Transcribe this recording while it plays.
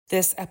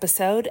This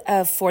episode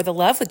of For the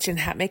Love with Jen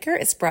Hatmaker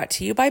is brought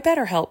to you by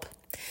BetterHelp.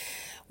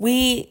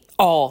 We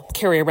all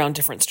carry around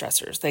different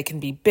stressors. They can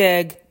be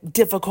big,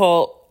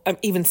 difficult,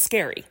 even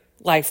scary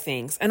life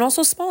things, and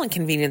also small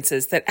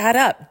inconveniences that add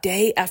up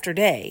day after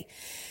day.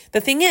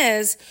 The thing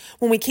is,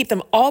 when we keep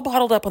them all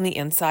bottled up on the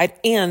inside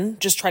and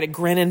just try to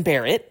grin and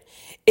bear it,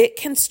 it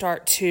can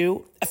start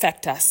to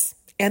affect us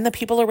and the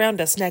people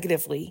around us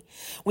negatively.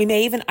 We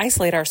may even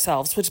isolate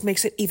ourselves, which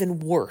makes it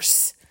even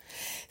worse.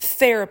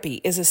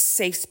 Therapy is a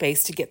safe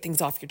space to get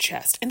things off your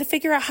chest and to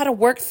figure out how to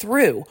work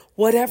through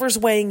whatever's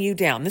weighing you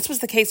down. This was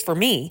the case for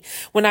me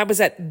when I was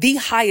at the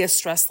highest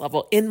stress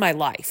level in my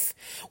life,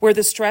 where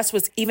the stress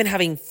was even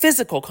having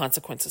physical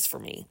consequences for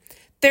me.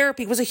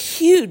 Therapy was a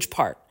huge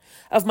part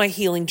of my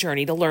healing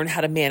journey to learn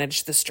how to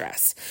manage the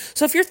stress.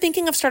 So if you're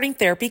thinking of starting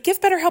therapy, give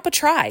BetterHelp a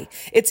try.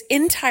 It's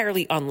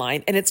entirely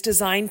online and it's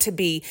designed to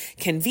be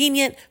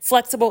convenient,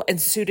 flexible, and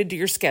suited to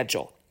your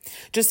schedule.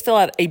 Just fill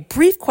out a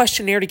brief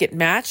questionnaire to get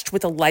matched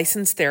with a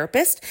licensed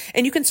therapist,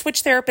 and you can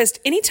switch therapist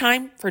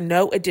anytime for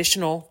no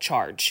additional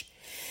charge.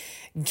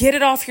 Get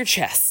it off your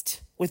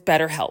chest with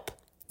BetterHelp.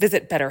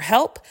 Visit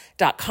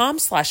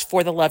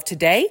betterhelp.com/forthelove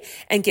today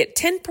and get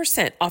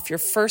 10% off your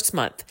first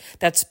month.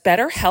 That's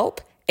BetterHelp,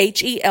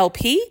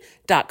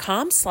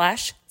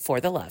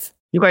 HELP.com/forthelove.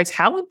 You guys,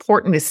 how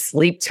important is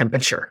sleep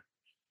temperature?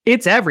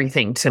 It's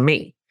everything to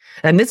me.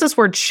 And this is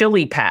where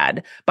Chili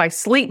Pad by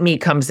Sleep Me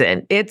comes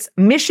in. Its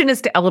mission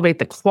is to elevate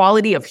the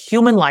quality of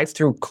human life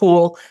through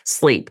cool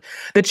sleep.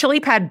 The Chili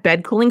Pad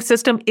bed cooling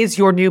system is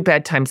your new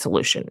bedtime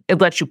solution.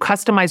 It lets you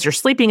customize your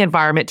sleeping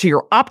environment to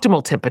your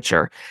optimal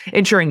temperature,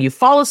 ensuring you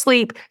fall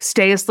asleep,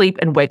 stay asleep,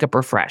 and wake up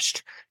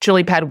refreshed.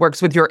 Chili Pad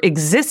works with your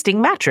existing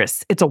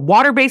mattress. It's a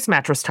water-based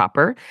mattress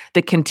topper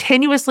that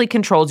continuously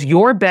controls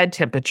your bed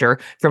temperature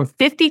from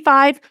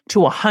 55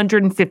 to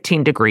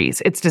 115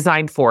 degrees. It's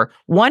designed for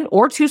 1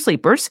 or 2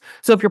 sleepers.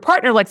 So if your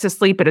partner likes to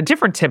sleep at a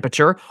different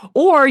temperature,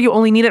 or you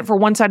only need it for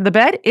one side of the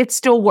bed, it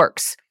still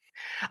works.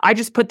 I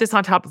just put this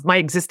on top of my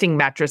existing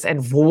mattress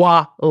and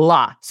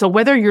voila. So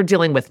whether you're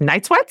dealing with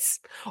night sweats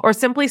or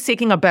simply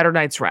seeking a better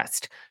night's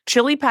rest,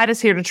 Chili Pad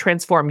is here to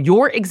transform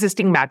your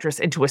existing mattress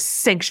into a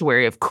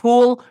sanctuary of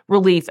cool,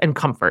 relief, and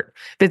comfort.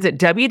 Visit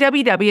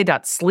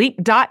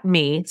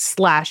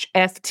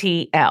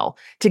www.sleep.me/FTL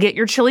to get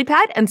your Chili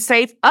Pad and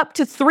save up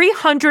to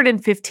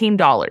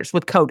 $315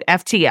 with code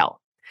FTL.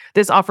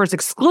 This offer is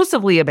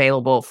exclusively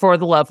available for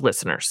the Love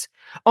listeners,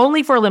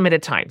 only for a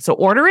limited time. So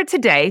order it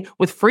today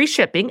with free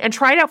shipping and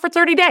try it out for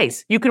 30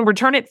 days. You can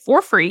return it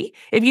for free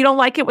if you don't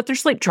like it with your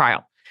sleep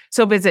trial.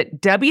 So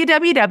visit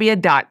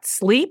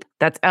www.sleep,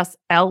 that's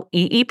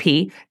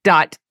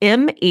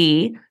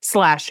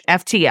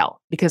sleep.me/FTL,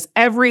 because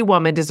every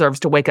woman deserves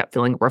to wake up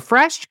feeling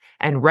refreshed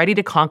and ready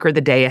to conquer the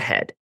day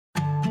ahead.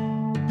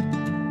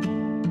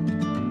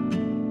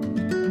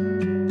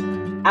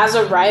 As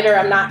a writer,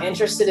 I'm not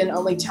interested in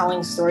only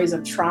telling stories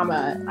of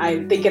trauma.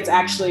 I think it's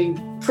actually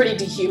pretty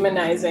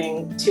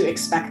dehumanizing to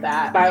expect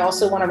that. But I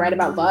also want to write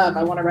about love.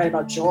 I want to write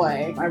about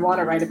joy. I want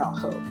to write about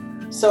hope.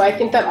 So I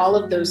think that all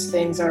of those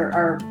things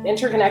are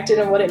interconnected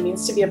in what it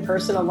means to be a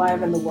person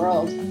alive in the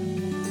world.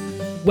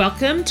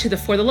 Welcome to the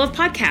For the Love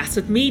podcast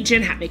with me,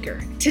 Jen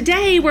Hatmaker.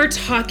 Today, we're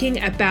talking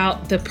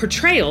about the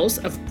portrayals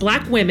of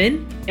Black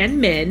women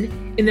and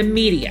men in the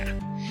media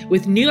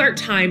with New York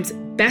Times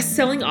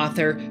best-selling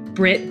author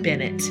Brit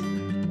Bennett.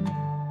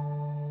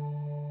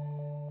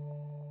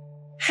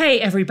 Hey,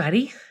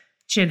 everybody.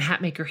 Jen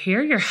Hatmaker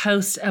here, your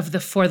host of the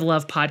For the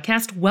Love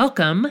podcast.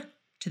 Welcome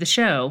to the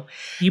show.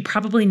 You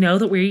probably know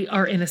that we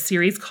are in a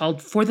series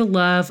called For the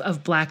Love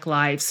of Black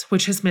Lives,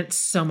 which has meant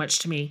so much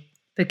to me.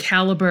 The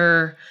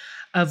caliber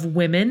of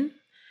women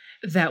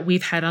that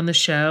we've had on the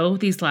show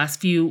these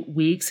last few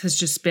weeks has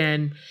just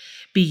been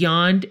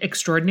beyond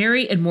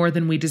extraordinary and more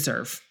than we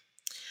deserve.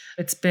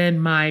 It's been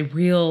my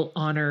real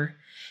honor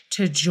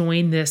to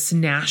join this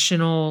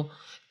national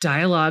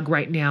dialogue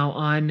right now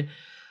on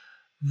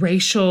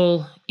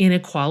racial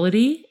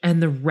inequality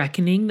and the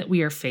reckoning that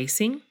we are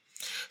facing.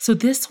 So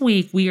this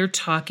week, we are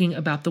talking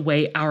about the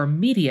way our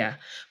media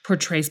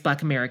portrays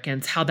Black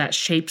Americans, how that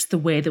shapes the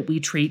way that we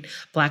treat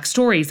Black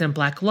stories and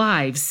Black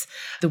lives,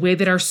 the way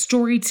that our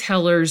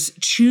storytellers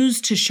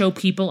choose to show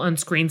people on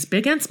screens,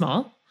 big and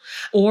small,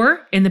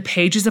 or in the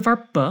pages of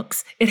our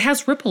books. It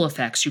has ripple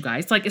effects, you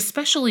guys, like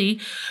especially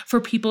for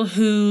people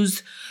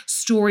whose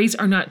stories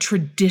are not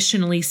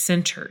traditionally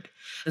centered.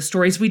 The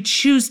stories we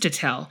choose to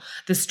tell,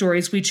 the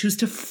stories we choose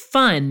to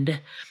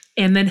fund,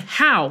 and then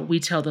how we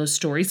tell those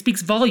stories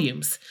speaks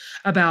volumes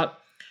about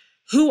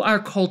who our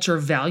culture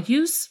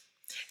values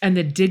and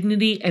the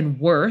dignity and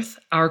worth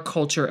our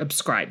culture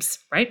ascribes,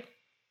 right?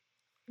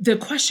 The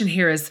question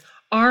here is,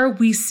 are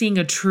we seeing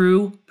a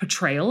true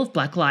portrayal of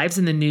Black lives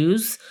in the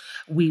news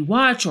we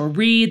watch or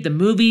read, the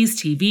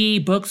movies,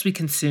 TV, books we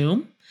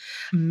consume?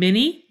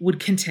 Many would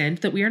contend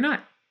that we are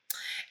not.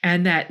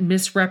 And that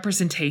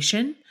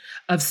misrepresentation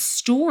of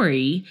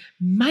story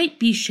might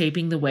be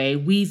shaping the way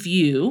we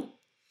view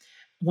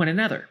one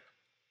another.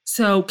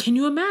 So can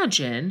you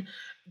imagine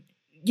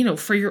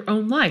for your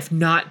own life,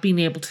 not being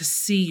able to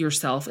see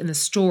yourself in the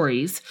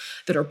stories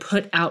that are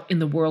put out in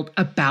the world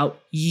about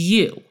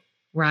you,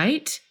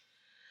 right?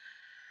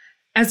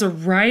 As a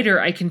writer,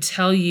 I can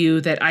tell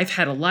you that I've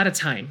had a lot of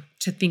time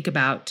to think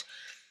about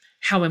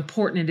how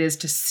important it is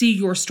to see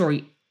your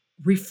story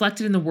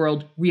reflected in the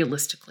world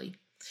realistically.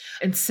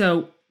 And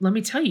so let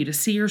me tell you, to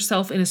see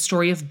yourself in a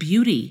story of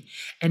beauty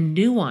and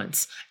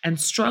nuance and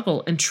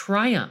struggle and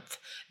triumph.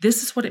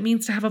 This is what it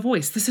means to have a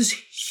voice. This is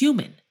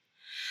human.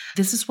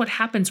 This is what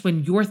happens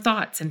when your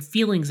thoughts and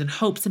feelings and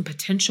hopes and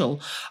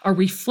potential are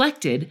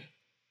reflected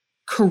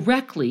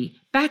correctly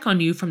back on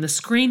you from the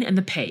screen and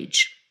the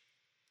page.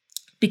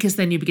 Because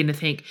then you begin to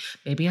think,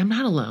 maybe I'm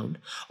not alone,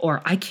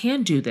 or I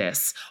can do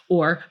this,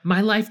 or my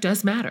life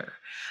does matter.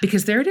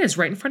 Because there it is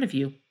right in front of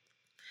you.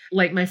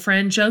 Like my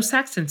friend Joe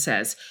Saxton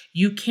says,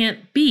 you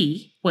can't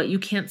be what you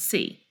can't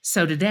see.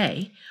 So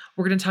today,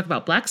 we're going to talk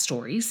about Black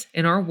stories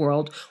in our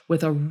world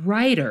with a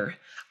writer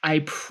I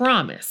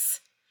promise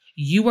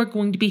you are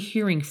going to be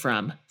hearing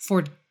from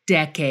for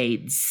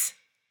decades.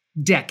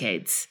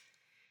 Decades.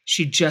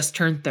 She just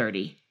turned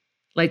 30.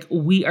 Like,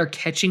 we are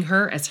catching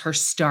her as her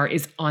star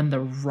is on the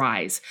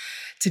rise.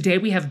 Today,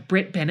 we have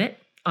Brit Bennett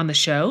on the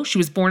show. She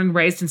was born and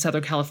raised in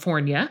Southern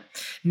California,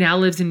 now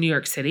lives in New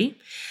York City.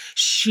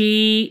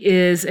 She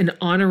is an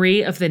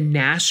honoree of the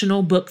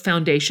National Book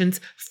Foundation's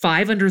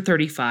 5 Under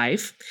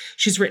 35.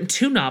 She's written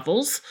 2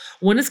 novels.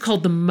 One is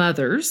called The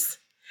Mothers,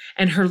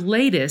 and her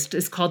latest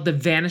is called The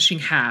Vanishing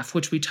Half,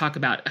 which we talk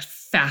about, a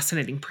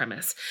fascinating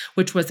premise,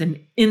 which was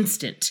an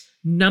instant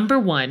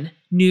 #1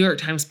 New York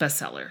Times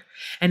bestseller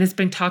and has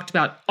been talked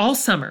about all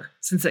summer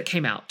since it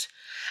came out.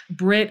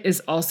 Brit is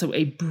also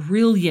a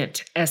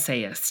brilliant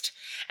essayist,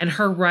 and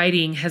her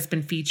writing has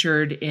been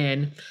featured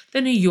in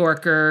The New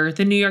Yorker,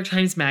 The New York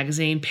Times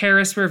Magazine,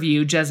 Paris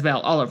Review,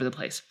 Jezebel, all over the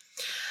place.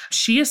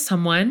 She is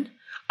someone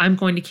I'm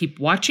going to keep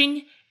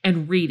watching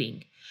and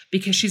reading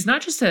because she's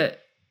not just an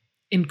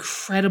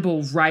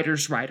incredible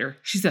writer's writer,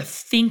 she's a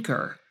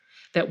thinker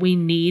that we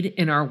need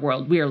in our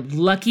world. We are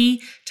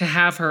lucky to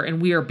have her, and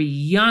we are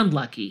beyond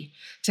lucky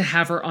to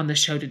have her on the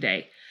show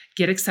today.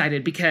 Get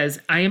excited because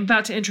I am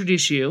about to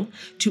introduce you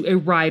to a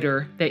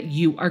writer that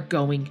you are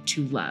going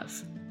to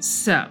love.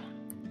 So,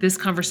 this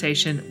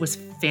conversation was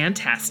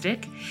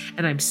fantastic,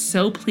 and I'm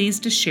so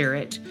pleased to share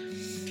it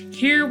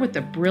here with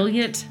the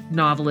brilliant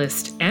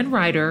novelist and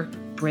writer,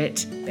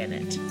 Brit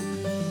Bennett.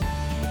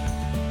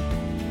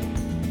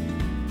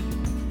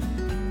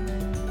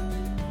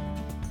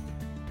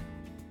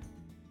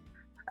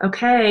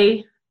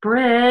 Okay,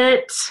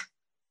 Brit,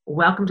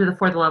 welcome to the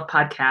For the Love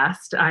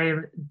podcast. I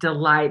am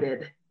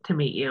delighted to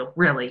meet you,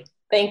 really.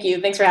 Thank you.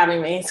 Thanks for having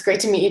me. It's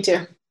great to meet you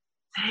too.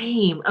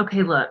 Same.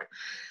 Okay, look.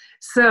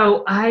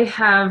 So I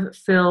have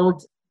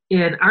filled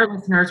in our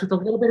listeners with a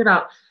little bit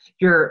about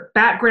your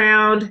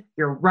background,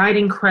 your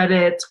writing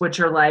credits, which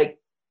are like,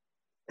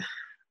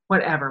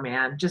 whatever,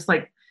 man, just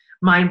like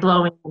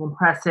mind-blowing and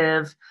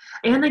impressive.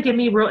 And they give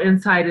me real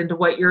insight into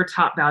what your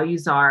top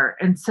values are.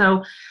 And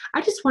so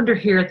I just wonder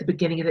here at the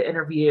beginning of the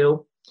interview,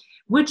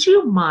 would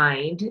you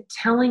mind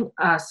telling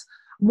us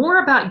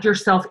more about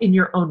yourself in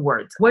your own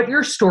words, what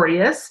your story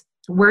is,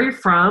 where you're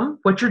from,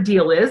 what your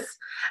deal is,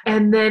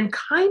 and then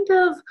kind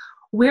of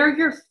where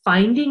you're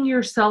finding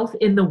yourself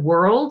in the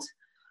world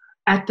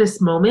at this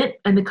moment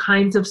and the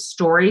kinds of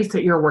stories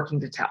that you're working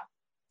to tell?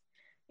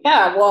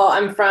 Yeah, well,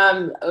 I'm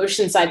from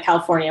Oceanside,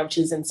 California, which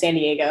is in San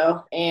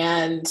Diego,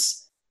 and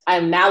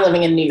I'm now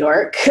living in New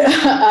York.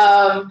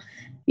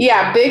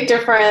 Yeah, big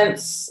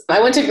difference. I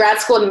went to grad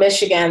school in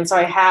Michigan, so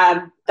I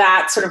had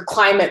that sort of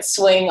climate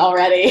swing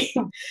already.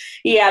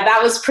 Yeah,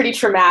 that was pretty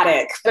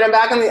traumatic. But I'm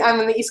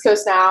on the East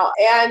Coast now,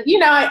 and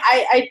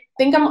I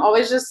think I'm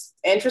always just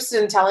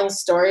interested in telling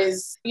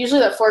stories,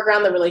 usually that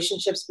foreground the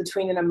relationships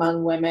between and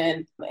among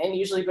women, and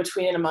usually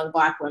between and among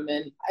Black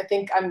women. I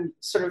think I'm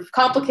sort of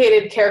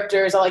complicated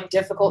characters. I like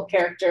difficult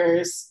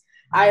characters.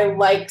 I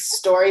like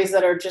stories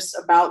that are just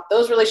about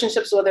those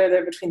relationships, whether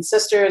they're between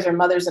sisters or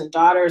mothers and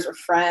daughters or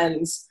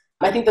friends.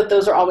 I think that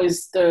those are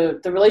always the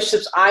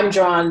relationships I'm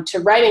drawn to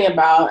writing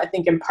about, I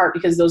think in part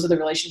because those are the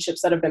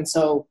relationships that have been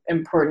so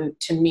important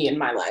to me in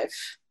my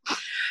life.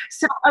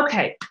 So,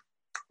 okay.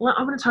 Well,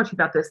 I want to talk to you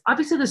about this.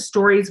 Obviously, the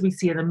stories we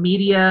see in the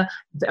media,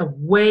 the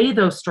way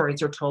those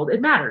stories are told,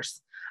 it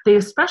matters. They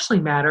especially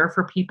matter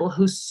for people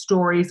whose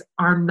stories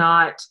are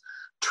not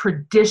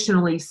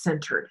traditionally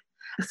centered.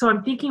 So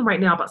I'm thinking right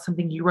now about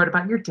something you wrote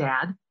about your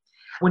dad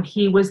when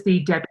he was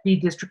the deputy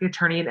district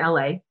attorney in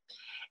LA,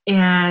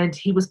 and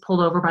he was pulled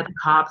over by the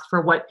cops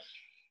for what,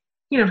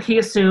 he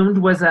assumed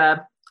was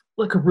a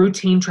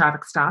routine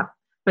traffic stop,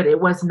 but it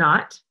was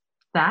not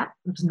that.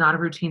 It was not a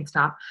routine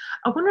stop.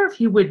 I wonder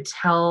if you would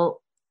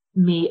tell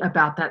me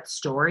about that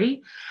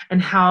story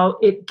and how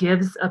it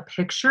gives a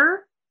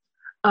picture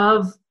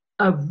of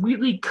a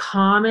really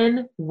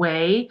common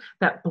way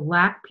that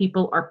Black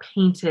people are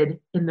painted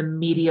in the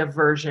media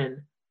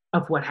version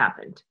of what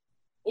happened.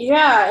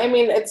 Yeah, I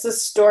mean, it's a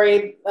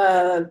story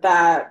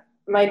that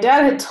my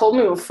dad had told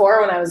me before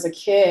when I was a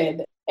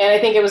kid. And I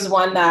think it was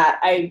one that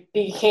I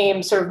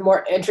became sort of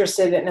more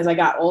interested in as I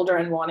got older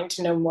and wanting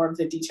to know more of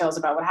the details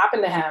about what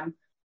happened to him.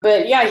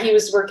 But yeah, he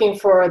was working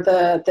for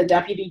the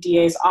deputy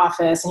DA's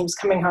office, and he was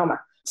coming home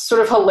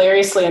sort of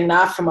hilariously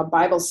enough from a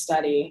Bible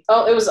study.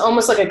 Oh, it was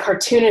almost like a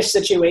cartoonish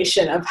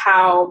situation of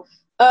how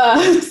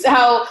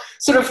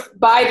sort of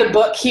by the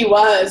book he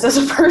was as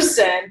a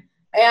person.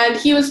 And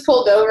he was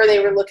pulled over. They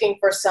were looking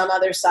for some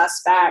other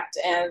suspect,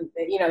 and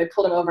they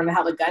pulled him over and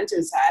held a gun to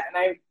his head. And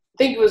I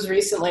think it was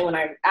recently when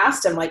I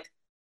asked him, like,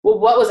 well,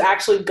 what was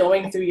actually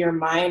going through your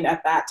mind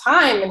at that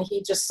time? And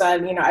he just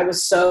said, I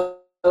was so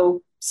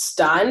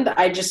stunned.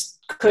 I just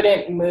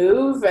couldn't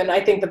move. And I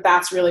think that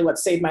that's really what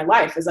saved my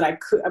life, is that I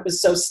was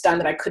so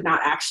stunned that I could not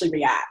actually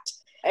react.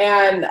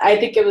 And I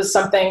think it was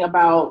something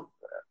about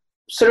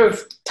sort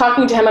of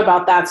talking to him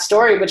about that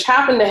story, which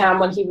happened to him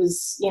when he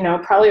was,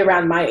 probably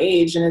around my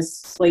age, in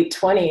his late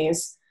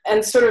 20s,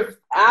 and sort of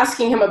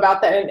asking him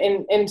about that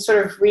and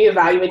sort of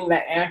reevaluating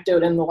that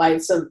anecdote in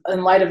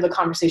light of the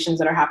conversations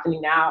that are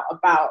happening now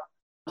about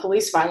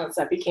police violence,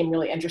 that became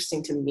really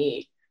interesting to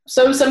me.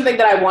 So it was something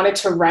that I wanted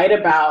to write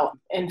about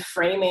in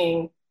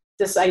framing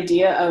this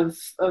idea of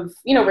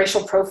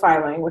racial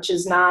profiling, which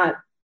is not,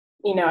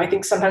 I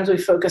think sometimes we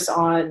focus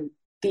on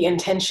the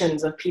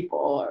intentions of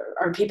people,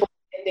 or people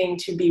intending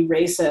to be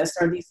racist,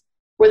 or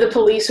were the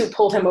police who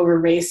pulled him over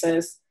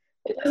racist.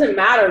 It doesn't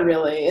matter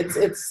really.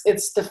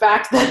 It's the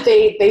fact that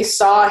they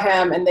saw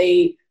him and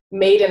they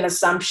made an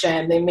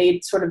assumption. They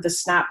made sort of the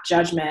snap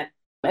judgment,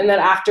 and then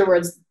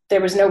afterwards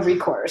there was no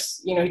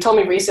recourse. He told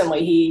me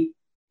recently he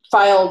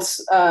filed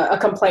a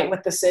complaint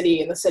with the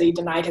city, and the city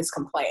denied his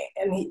complaint.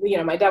 And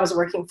my dad was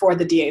working for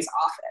the DA's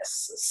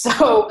office.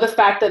 So the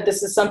fact that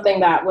this is something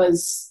that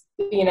was,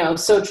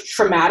 so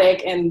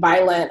traumatic and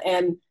violent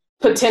and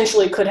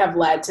potentially could have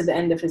led to the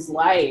end of his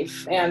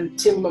life and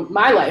to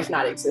my life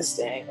not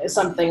existing, is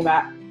something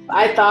that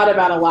I thought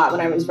about a lot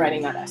when I was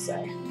writing that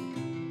essay.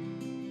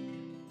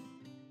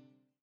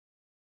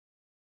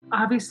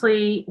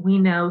 Obviously, we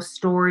know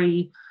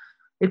story,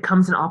 it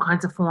comes in all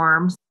kinds of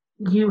forms.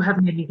 You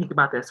have made me think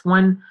about this.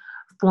 One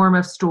form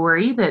of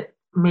story that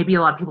maybe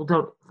a lot of people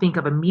don't think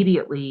of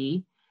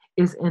immediately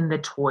is in the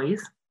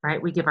toys,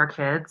 right? We give our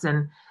kids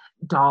and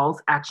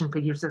dolls, action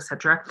figures,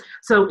 etc.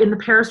 So in the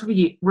Paris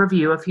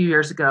Review a few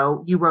years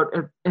ago, you wrote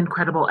an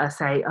incredible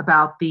essay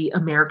about the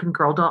American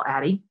Girl doll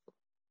Addie,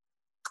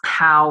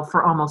 how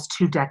for almost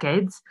 2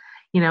 decades,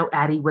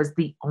 Addie was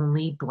the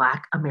only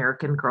Black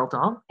American girl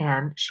doll,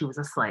 and she was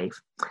a slave.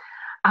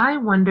 I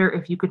wonder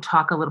if you could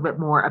talk a little bit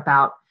more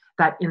about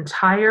that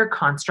entire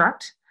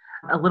construct,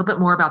 a little bit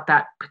more about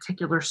that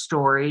particular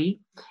story,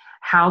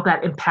 how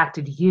that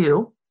impacted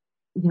you,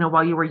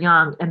 while you were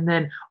young, and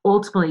then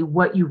ultimately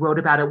what you wrote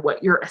about it,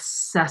 what your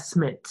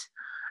assessment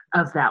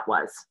of that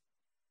was.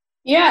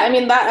 Yeah,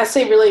 that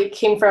essay really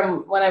came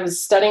from when I was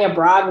studying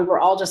abroad. We were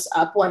all just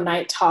up one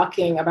night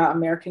talking about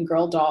American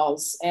Girl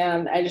dolls.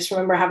 And I just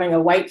remember having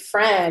a white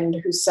friend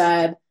who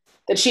said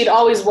that she'd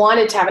always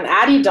wanted to have an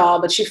Addie doll,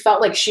 but she felt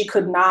like she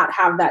could not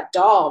have that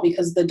doll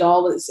because the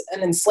doll was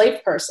an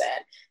enslaved person.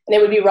 And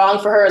it would be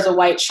wrong for her as a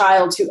white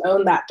child to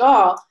own that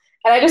doll.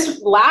 And I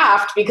just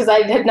laughed because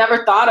I had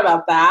never thought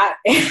about that.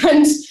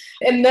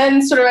 And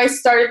then sort of I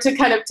started to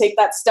kind of take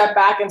that step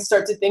back and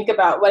start to think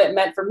about what it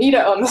meant for me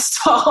to own this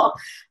doll.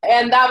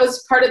 And that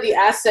was part of the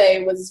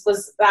essay was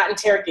that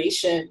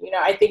interrogation.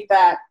 I think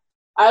that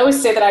I always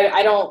say that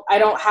I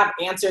don't have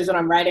answers when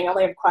I'm writing. I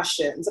only have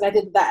questions. And I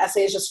think that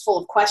essay is just full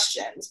of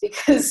questions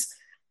because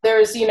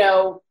there's,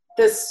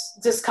 this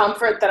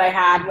discomfort that I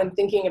had when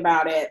thinking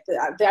about it,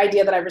 the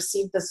idea that I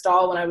received this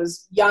doll when I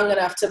was young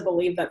enough to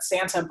believe that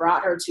Santa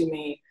brought her to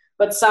me,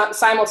 but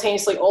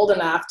simultaneously old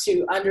enough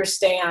to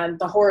understand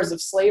the horrors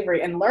of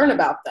slavery and learn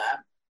about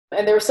them.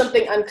 And there was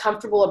something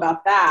uncomfortable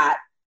about that.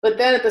 But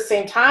then at the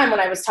same time,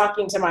 when I was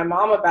talking to my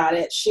mom about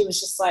it, she was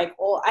just like,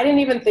 well, I didn't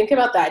even think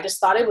about that. I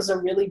just thought it was a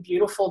really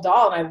beautiful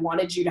doll and I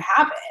wanted you to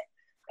have it.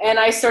 And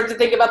I started to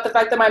think about the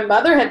fact that my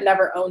mother had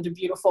never owned a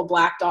beautiful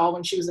black doll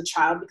when she was a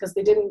child because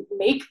they didn't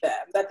make them,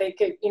 that they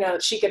could,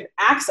 that she could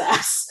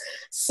access.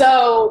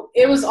 So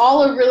it was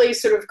all a really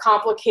sort of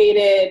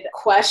complicated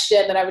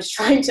question that I was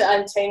trying to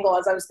untangle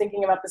as I was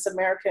thinking about this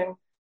American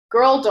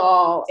Girl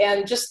doll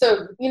and just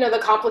the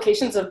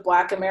complications of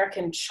Black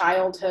American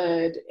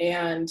childhood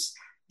and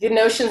the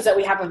notions that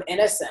we have of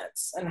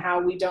innocence and how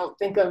we don't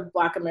think of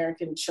Black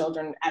American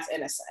children as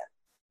innocent.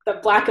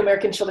 That Black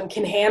American children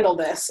can handle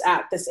this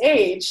at this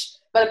age,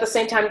 but at the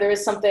same time, there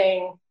is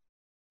something,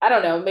 I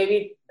don't know,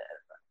 maybe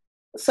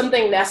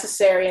something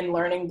necessary in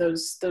learning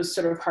those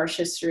sort of harsh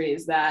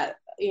histories that,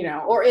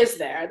 or is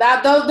there?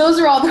 Those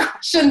are all the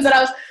questions that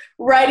I was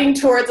writing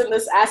towards in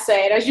this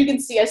essay. And as you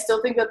can see, I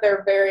still think that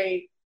they're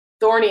very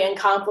thorny and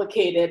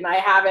complicated, and I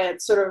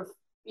haven't sort of,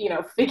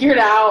 figured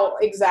out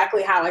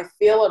exactly how I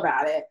feel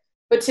about it.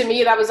 But to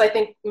me, that was, I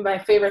think, my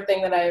favorite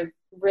thing that I've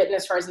written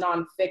as far as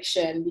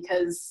nonfiction,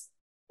 because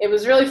it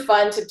was really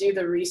fun to do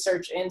the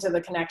research into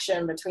the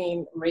connection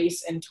between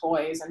race and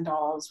toys and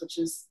dolls, which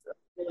is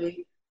a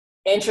really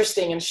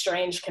interesting and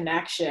strange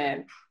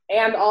connection.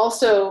 And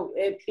also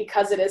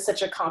because it is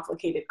such a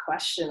complicated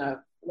question of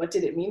what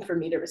did it mean for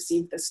me to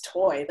receive this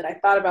toy that I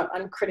thought about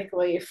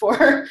uncritically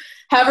for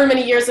however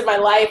many years of my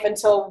life,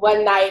 until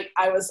one night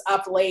I was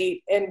up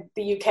late in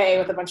the UK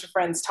with a bunch of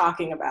friends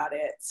talking about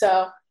it.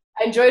 So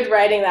I enjoyed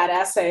writing that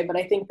essay, but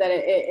I think that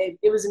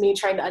it was me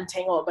trying to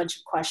untangle a bunch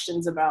of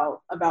questions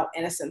about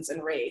innocence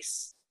and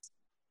race.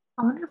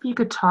 I wonder if you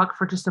could talk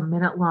for just a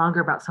minute longer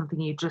about something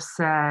you just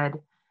said,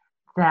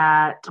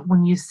 that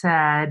when you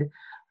said,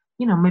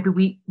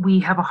 maybe we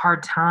have a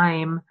hard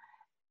time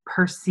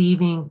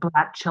perceiving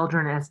Black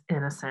children as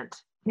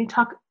innocent. Can you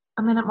talk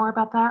a minute more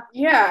about that?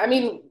 Yeah, I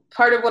mean,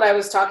 part of what I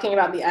was talking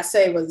about in the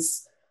essay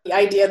was the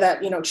idea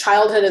that,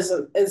 childhood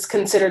is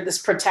considered this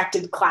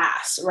protected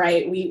class,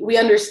 right? We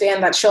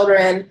understand that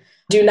children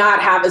do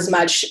not have as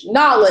much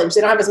knowledge.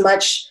 They don't have as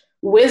much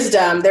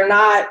wisdom. They're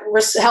not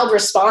held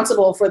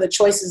responsible for the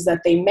choices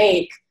that they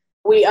make.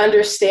 We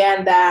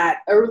understand that,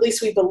 or at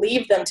least we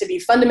believe them to be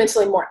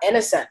fundamentally more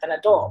innocent than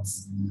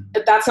adults.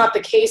 But that's not the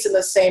case in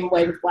the same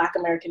way with Black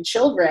American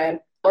children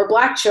or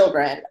Black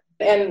children.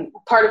 And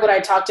part of what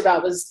I talked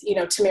about was,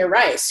 Tamir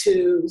Rice,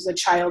 who's a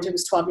child who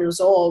was 12 years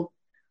old,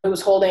 who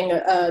was holding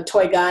a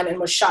toy gun and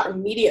was shot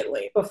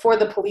immediately before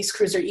the police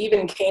cruiser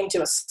even came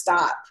to a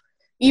stop,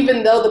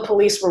 even though the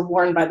police were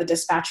warned by the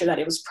dispatcher that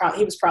he was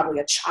probably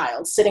a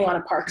child sitting on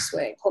a park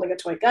swing holding a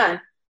toy gun.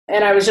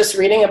 And I was just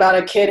reading about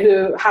a kid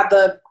who had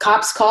the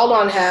cops called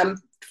on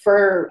him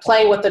for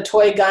playing with the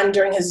toy gun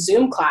during his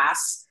Zoom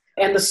class.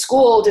 And the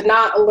school did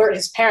not alert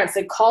his parents.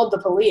 They called the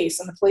police,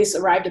 and the police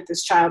arrived at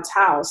this child's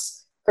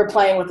house for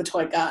playing with the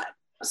toy gun.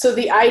 So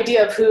the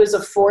idea of who is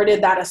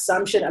afforded that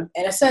assumption of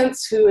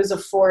innocence, who is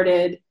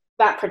afforded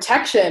that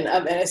protection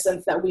of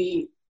innocence that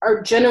we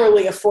are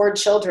generally afford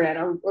children,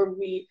 or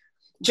we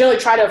generally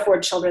try to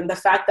afford children, the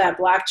fact that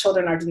Black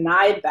children are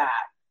denied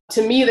that.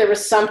 To me, there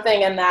was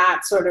something in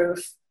that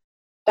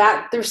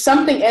there's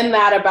something in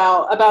that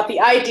about the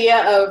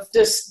idea of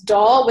this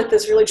doll with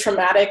this really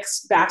traumatic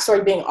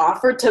backstory being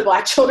offered to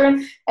Black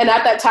children. And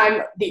at that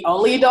time, the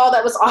only doll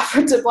that was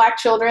offered to Black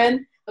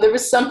children. There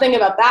was something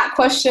about that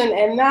question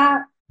in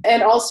that.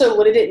 And also,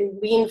 what did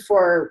it mean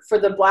for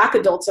the Black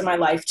adults in my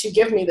life to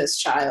give me this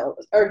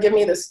child or give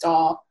me this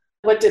doll?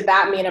 What did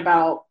that mean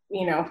about,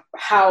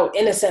 how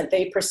innocent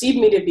they perceived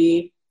me to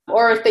be,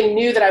 or if they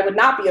knew that I would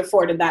not be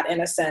afforded that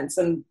innocence,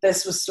 and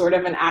this was sort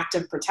of an act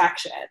of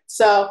protection.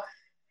 So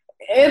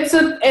it's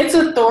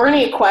a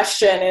thorny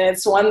question, and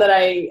it's one that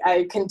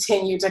I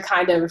continue to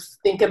kind of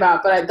think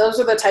about. But those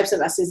are the types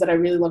of essays that I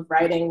really love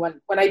writing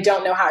when I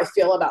don't know how I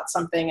feel about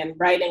something, and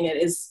writing it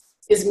is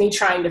me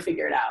trying to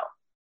figure it out.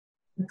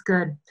 That's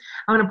good.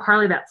 I want to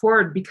parlay that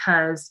forward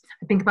because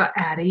I think about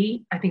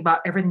Addie. I think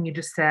about everything you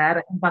just said.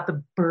 I think about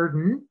the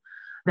burden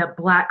that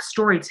Black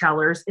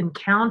storytellers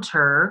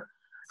encounter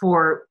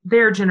for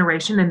their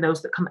generation and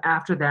those that come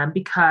after them,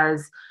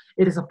 because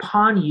it is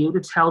upon you to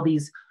tell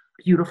these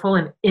beautiful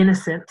and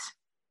innocent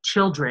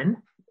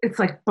children. It's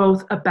like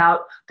both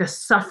about the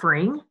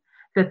suffering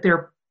that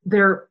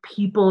their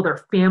people,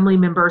 their family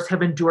members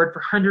have endured for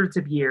hundreds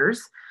of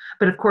years.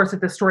 But of course,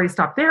 if the story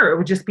stopped there, it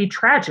would just be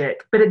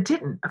tragic, but it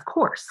didn't, of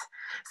course.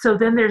 So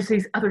then there's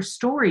these other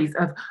stories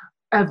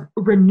of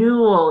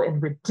renewal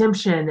and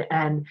redemption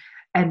and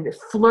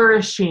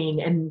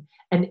flourishing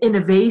and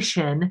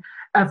innovation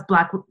of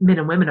Black men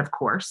and women, of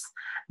course.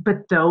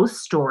 But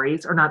those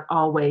stories are not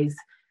always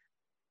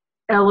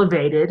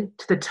elevated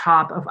to the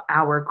top of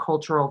our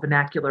cultural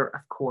vernacular,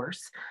 of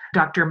course.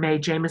 Dr. Mae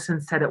Jameson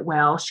said it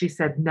well. She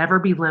said, never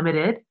be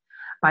limited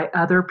by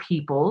other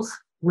people's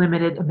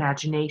limited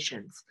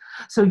imaginations.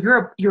 So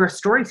you're a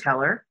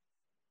storyteller.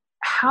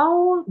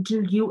 How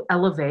do you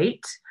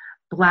elevate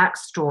Black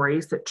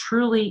stories that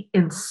truly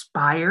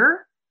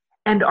inspire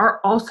and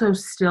are also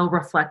still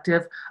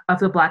reflective of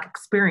the Black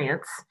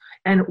experience?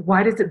 And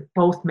why does it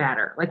both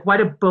matter? Like, why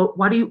do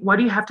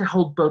you have to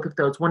hold both of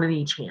those, one in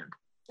each hand?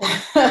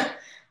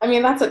 I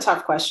mean, that's a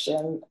tough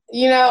question.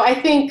 I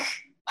think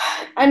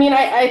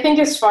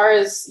as far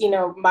as,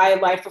 my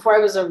life, before I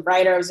was a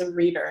writer, I was a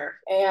reader.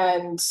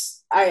 And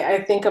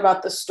I think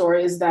about the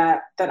stories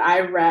that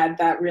I read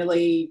that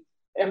really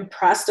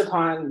impressed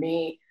upon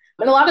me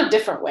in a lot of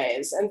different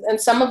ways. And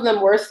some of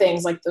them were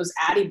things like those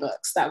Addie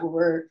books that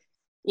were,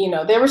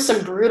 there were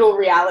some brutal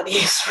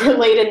realities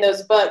related in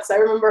those books. I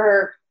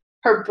remember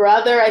her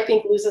brother, I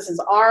think, loses his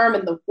arm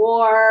in the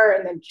war,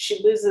 and then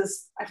she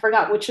loses, I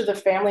forgot which of the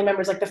family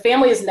members, like the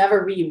family is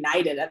never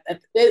reunited,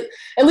 at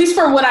least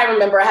for what I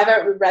remember. I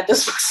haven't read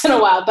this book in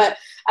a while, but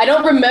I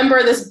don't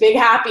remember this big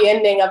happy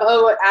ending of,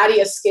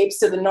 Addie escapes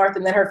to the north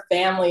and then her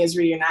family is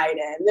reunited.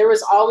 There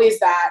was always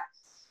that,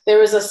 there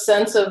was a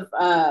sense of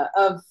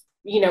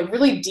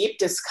really deep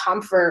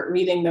discomfort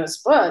reading those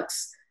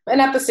books. And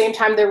at the same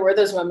time, there were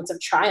those moments of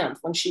triumph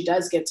when she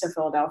does get to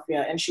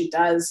Philadelphia and she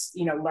does,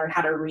 learn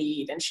how to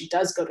read and she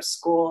does go to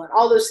school, and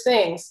all those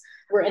things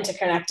were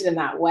interconnected in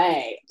that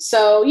way.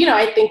 So,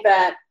 I think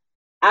that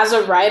as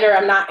a writer,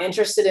 I'm not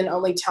interested in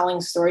only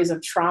telling stories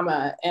of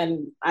trauma.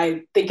 And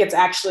I think it's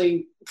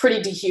actually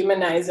pretty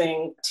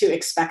dehumanizing to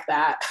expect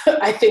that.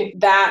 I think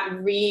that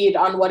read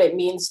on what it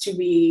means to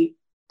be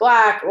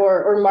Black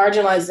or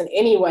marginalized in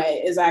any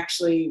way is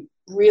actually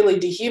really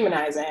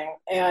dehumanizing.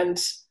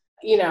 And,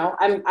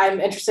 I'm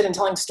interested in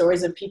telling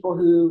stories of people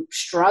who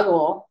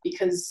struggle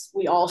because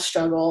we all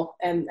struggle.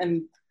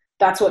 And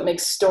that's what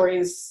makes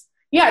stories,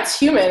 it's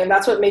human. And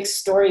that's what makes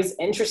stories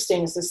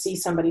interesting, is to see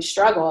somebody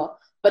struggle.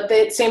 But at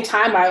the same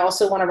time, I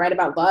also want to write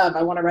about love.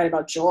 I want to write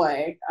about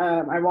joy.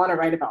 I want to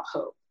write about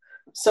hope.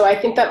 So I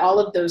think that all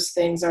of those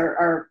things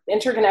are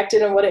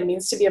interconnected in what it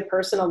means to be a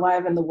person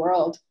alive in the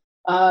world.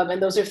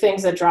 And those are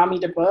things that draw me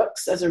to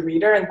books as a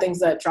reader, and things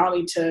that draw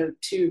me to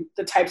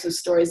the types of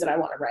stories that I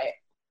want to write.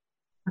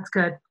 That's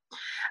good.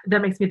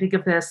 That makes me think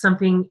of this,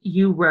 something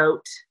you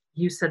wrote.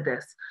 You said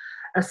this: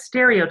 a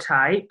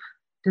stereotype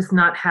does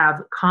not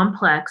have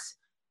complex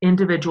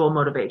individual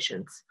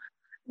motivations.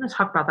 I'm going to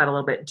talk about that a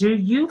little bit. Do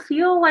you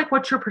feel like,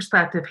 what's your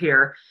perspective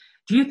here?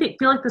 Do you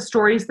feel like the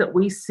stories that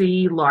we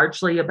see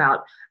largely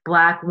about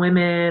Black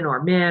women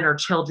or men or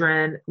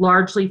children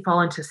largely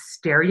fall into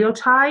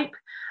stereotype?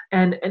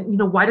 And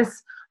why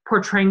does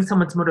portraying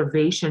someone's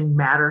motivation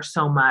matter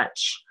so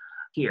much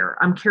here?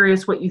 I'm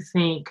curious what you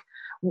think.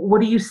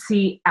 What do you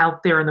see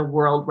out there in the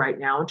world right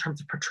now in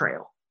terms of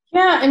portrayal?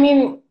 Yeah, I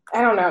mean,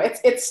 I don't know.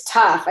 It's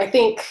tough. I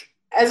think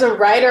as a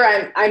writer,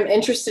 I'm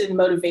interested in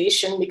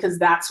motivation because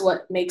that's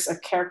what makes a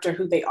character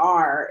who they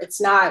are.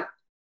 It's not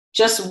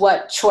just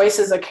what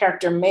choices a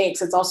character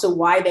makes, it's also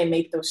why they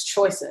make those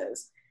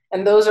choices.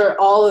 And those are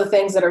all the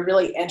things that are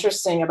really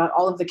interesting about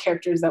all of the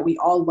characters that we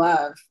all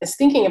love, is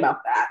thinking about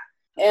that.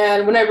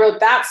 And when I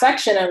wrote that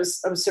section, I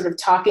was sort of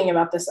talking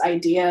about this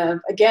idea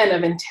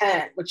of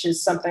intent, which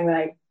is something that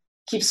I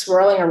keep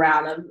swirling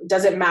around. Of,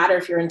 does it matter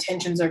if your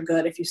intentions are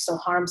good if you still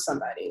harm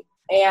somebody?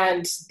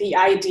 And the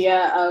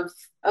idea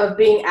of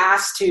being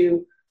asked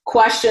to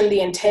question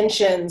the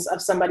intentions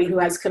of somebody who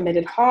has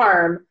committed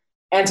harm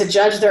and to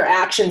judge their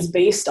actions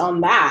based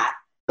on that,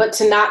 but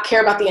to not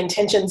care about the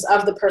intentions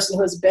of the person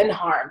who has been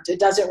harmed. It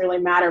doesn't really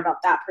matter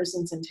about that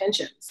person's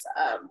intentions,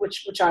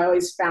 which I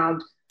always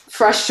found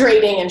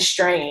frustrating and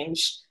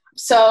strange.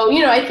 So,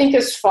 I think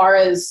as far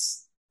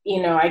as,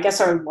 I guess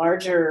our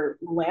larger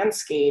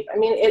landscape, I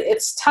mean,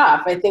 it's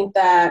tough. I think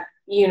that,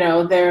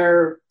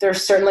 there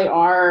certainly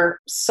are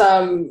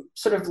some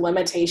sort of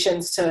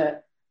limitations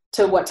to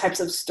what types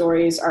of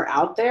stories are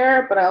out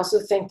there. But I also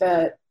think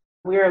that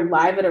we're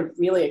alive at a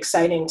really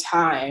exciting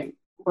time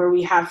where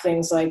we have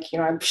things like,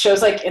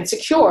 shows like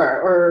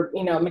Insecure or,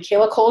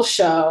 Michaela Cole's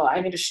show,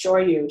 I May Destroy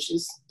You, which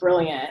is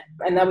brilliant.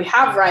 And then we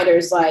have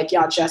writers like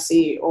Ya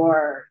Jesse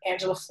or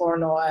Angela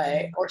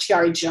Flournoy or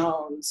Tiari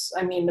Jones.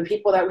 I mean, the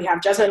people that we have,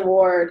 Jesmyn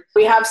Ward,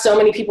 we have so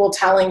many people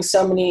telling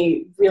so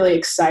many really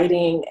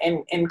exciting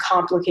and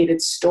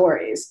complicated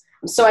stories.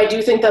 So I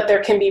do think that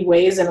there can be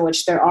ways in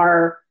which there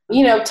are,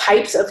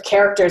 types of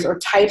characters or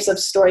types of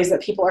stories that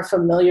people are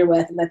familiar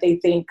with and that they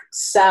think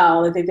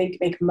sell, that they think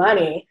make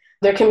money.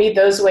 There can be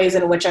those ways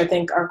in which I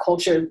think our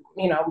culture,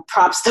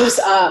 props those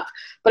up.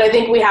 But I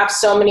think we have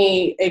so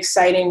many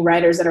exciting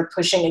writers that are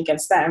pushing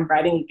against that and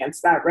writing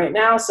against that right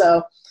now.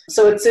 So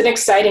it's an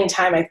exciting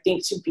time, I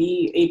think, to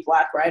be a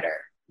Black writer.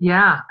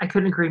 Yeah, I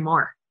couldn't agree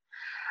more.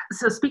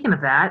 So speaking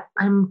of that,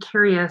 I'm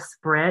curious,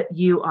 Brit,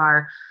 you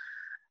are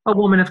a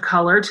woman of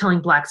color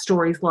telling Black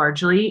stories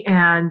largely,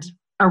 and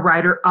a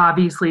writer,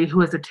 obviously, who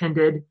has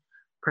attended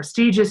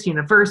prestigious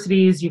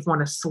universities. You've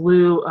won a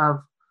slew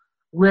of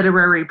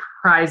literary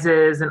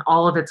prizes and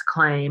all of its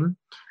claim.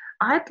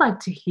 I'd like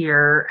to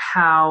hear,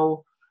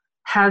 how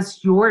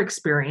has your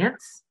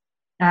experience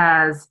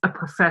as a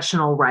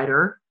professional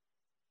writer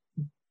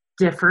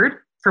differed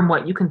from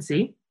what you can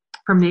see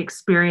from the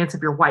experience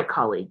of your white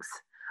colleagues?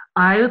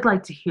 I would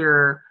like to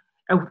hear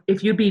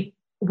if you'd be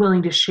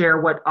willing to share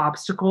what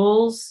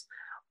obstacles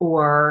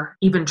or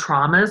even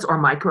traumas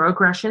or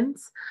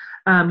microaggressions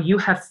you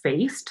have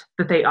faced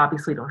that they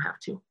obviously don't have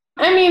to.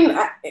 I mean,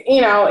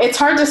 it's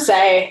hard to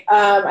say.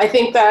 I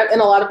think that in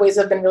a lot of ways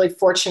I've been really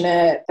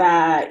fortunate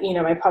that,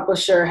 my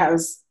publisher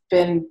has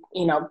been,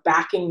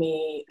 backing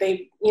me.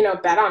 They,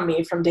 bet on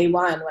me from day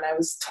one when I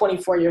was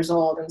 24 years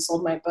old and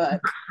sold my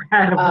book.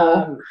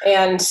 Incredible.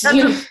 And that's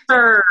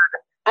absurd.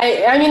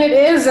 I mean, it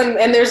is. And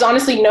there's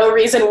honestly no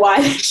reason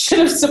why they should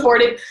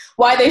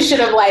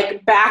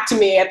have backed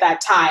me at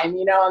that time.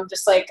 I'm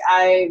just like,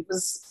 I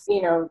was,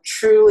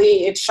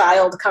 truly a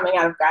child coming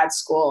out of grad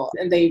school,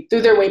 and they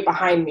threw their weight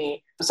behind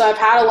me. So I've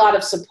had a lot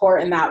of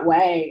support in that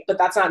way, but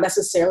that's not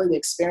necessarily the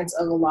experience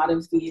of a lot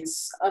of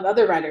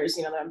other writers,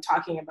 that I'm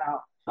talking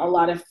about. A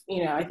lot of,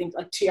 I think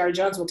like Tiari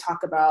Jones will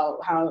talk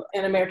about how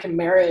An American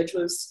Marriage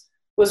was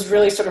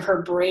really sort of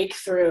her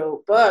breakthrough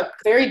book,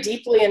 very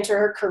deeply into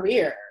her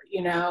career.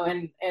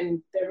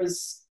 And there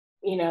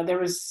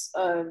was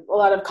a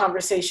lot of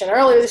conversation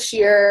earlier this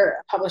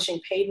year.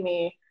 Publishing paid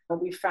me.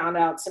 We found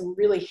out some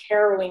really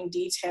harrowing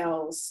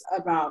details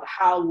about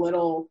how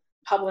little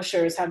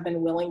publishers have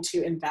been willing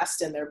to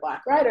invest in their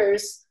Black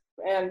writers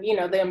And,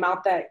 the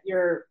amount that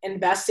you're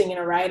investing in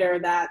a writer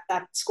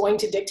that's going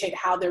to dictate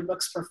how their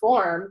books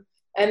perform.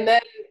 And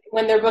then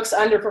when their books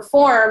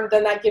underperform,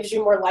 then that gives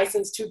you more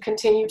license to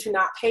continue to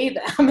not pay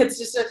them. It's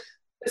just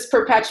this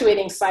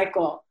perpetuating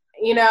cycle,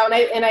 and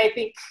I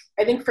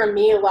think for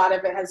me, a lot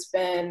of it has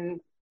been,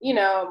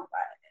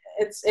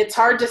 it's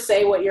hard to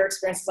say what your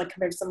experience is like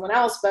compared to someone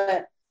else,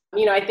 but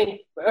I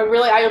think a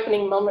really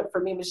eye-opening moment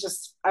for me was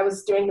just, I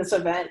was doing this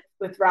event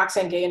with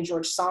Roxane Gay and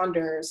George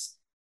Saunders,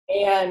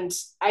 and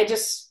I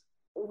just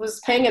was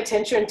paying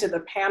attention to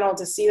the panel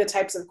to see the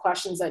types of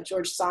questions that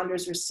George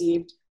Saunders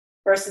received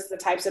versus the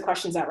types of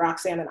questions that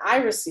Roxane and I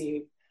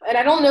received. And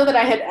I don't know that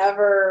I had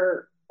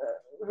ever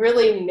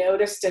really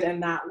noticed it in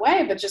that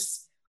way, but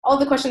just all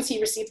the questions he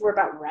received were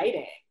about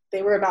writing.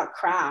 They were about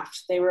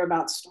craft. They were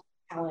about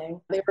storytelling.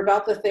 They were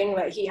about the thing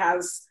that he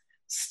has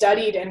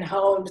studied and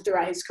honed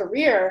throughout his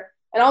career.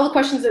 And all the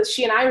questions that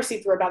she and I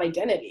received were about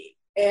identity.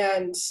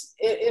 And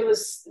it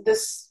was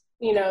this,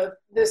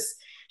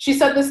 she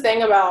said this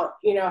thing about,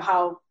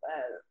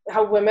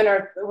 how women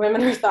are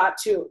thought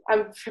to,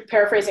 I'm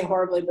paraphrasing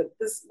horribly, but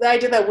the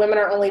idea that women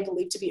are only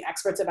believed to be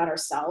experts about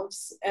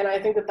ourselves. And I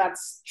think that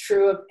that's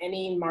true of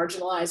any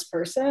marginalized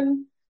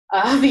person.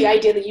 The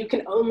idea that you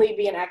can only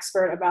be an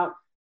expert about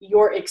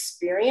your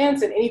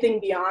experience, and anything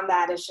beyond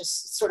that is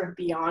just sort of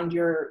beyond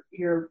your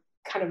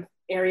kind of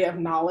area of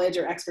knowledge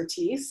or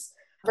expertise,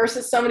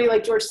 versus somebody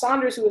like George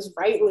Saunders, who is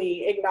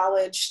rightly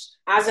acknowledged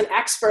as an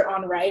expert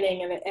on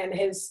writing, and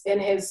his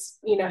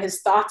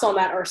thoughts on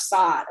that are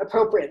sought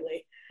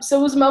appropriately. So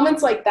it was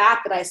moments like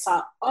that I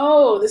saw,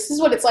 oh, this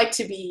is what it's like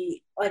to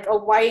be like a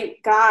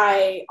white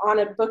guy on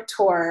a book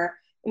tour,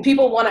 and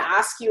people want to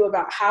ask you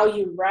about how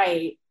you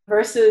write,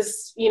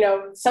 versus,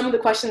 some of the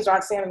questions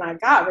Roxane and I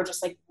got were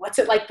just like, what's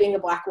it like being a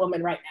Black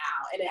woman right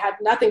now? And it had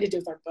nothing to do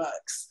with our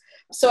books.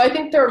 So I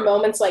think there are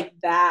moments like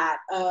that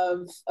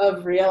of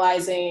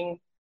realizing,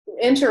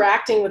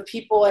 interacting with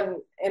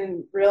people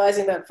and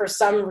realizing that for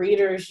some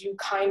readers, you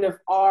kind of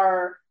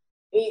are,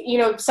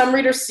 some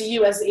readers see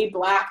you as a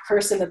Black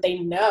person that they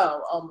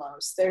know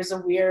almost. There's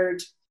a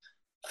weird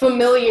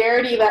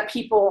familiarity that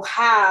people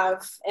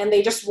have, and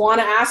they just want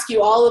to ask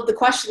you all of the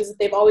questions that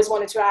they've always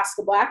wanted to ask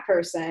a Black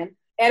person.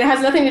 And it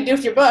has nothing to do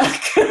with your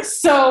book.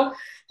 So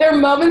there are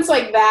moments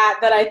like that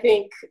I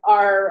think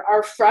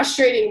are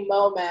frustrating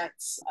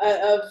moments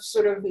of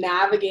sort of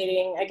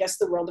navigating, I guess,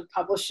 the world of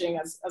publishing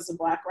as a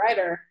Black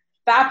writer.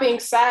 That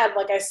being said,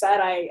 like I said,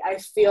 I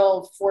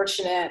feel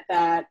fortunate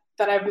that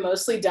I've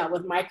mostly dealt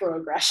with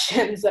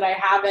microaggressions, that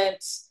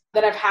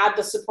I've had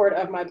the support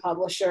of my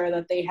publisher,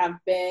 that they have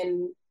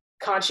been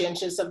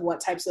conscientious of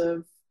what types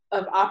of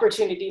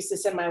opportunities to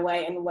send my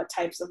way and what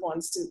types of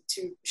ones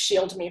to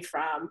shield me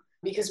from,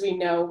 because we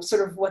know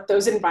sort of what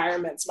those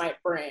environments might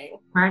bring.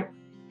 Right.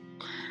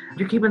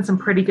 You're keeping some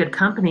pretty good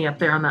company up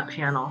there on that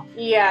panel.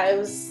 Yeah, it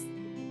was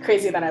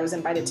crazy that I was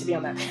invited to be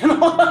on that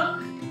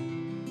panel.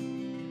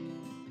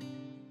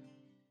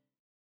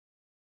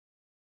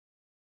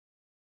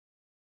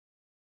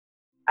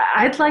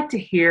 I'd like to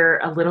hear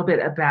a little bit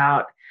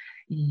about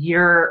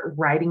your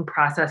writing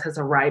process as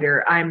a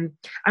writer. I'm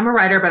a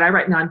writer, but I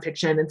write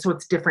nonfiction, and so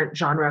it's different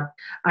genre.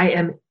 I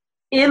am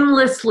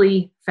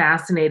endlessly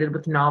fascinated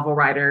with novel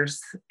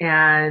writers,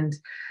 and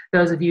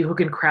those of you who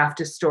can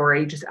craft a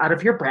story just out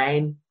of your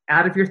brain,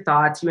 out of your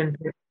thoughts. You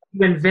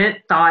invent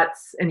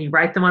thoughts and you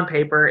write them on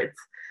paper. It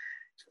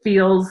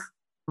feels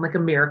like a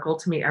miracle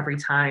to me every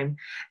time.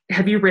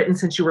 Have you written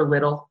since you were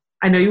little?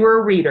 I know you were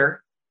a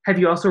reader. Have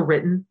you also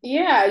written?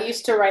 Yeah, I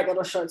used to write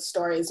little short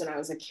stories when I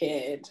was a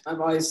kid. I've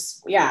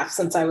always,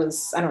 since I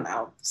was,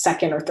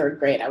 second or third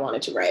grade, I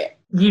wanted to write.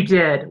 You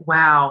did?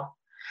 Wow.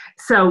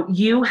 So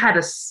you had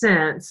a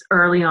sense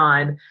early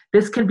on,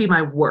 this can be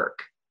my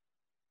work.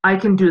 I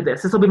can do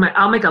this.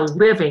 I'll make a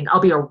living. I'll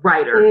be a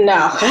writer.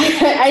 No,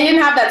 I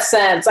didn't have that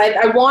sense.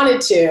 I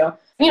wanted to.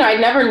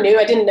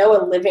 I didn't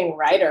know a living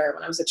writer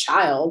when I was a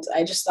child.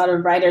 I just thought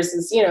of writers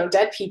as,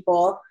 dead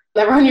people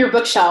that were on your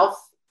bookshelf.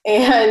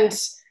 And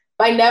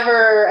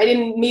I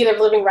didn't meet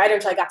a living writer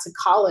until I got to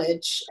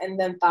college, and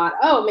then thought,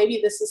 oh, maybe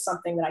this is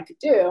something that I could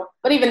do.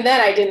 But even then,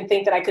 I didn't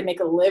think that I could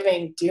make a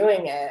living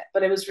doing it.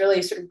 But it was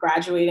really sort of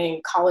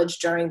graduating college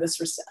during this,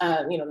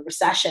 the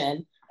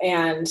recession,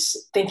 and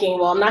thinking,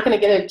 well, I'm not going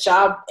to get a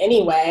job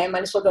anyway. I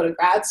might as well go to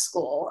grad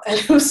school. And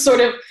it was sort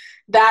of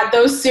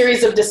those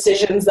series of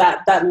decisions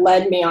that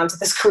led me onto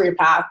this career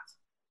path.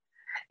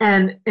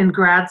 And in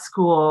grad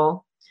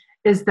school,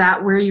 is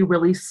that where you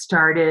really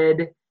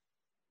started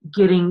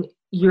getting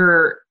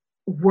your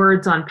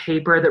words on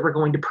paper that were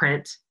going to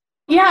print?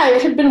 Yeah, I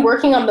had been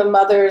working on the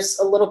Mothers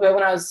a little bit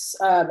when I was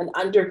an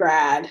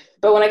undergrad.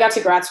 But when I got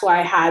to grad school,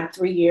 I had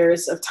 3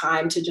 years of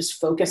time to just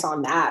focus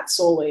on that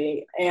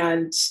solely,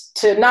 and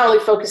to not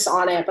only focus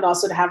on it, but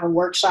also to have a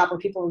workshop where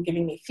people were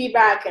giving me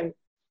feedback, and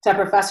to have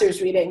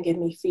professors read it and give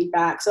me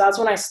feedback. So that's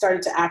when I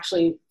started to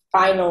actually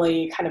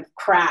finally kind of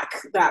crack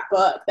that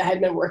book that I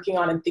had been working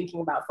on and thinking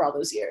about for all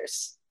those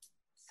years.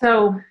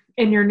 So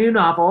in your new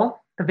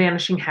novel, The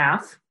Vanishing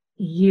Half,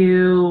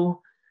 you,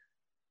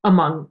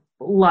 among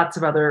lots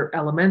of other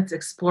elements,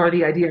 explore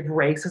the idea of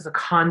race as a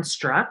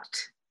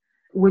construct,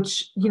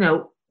 which,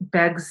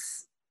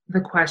 begs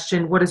the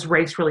question, what does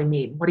race really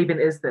mean? What even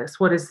is this?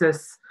 What is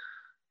this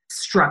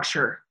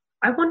structure?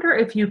 I wonder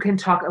if you can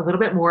talk a little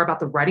bit more about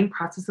the writing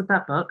process of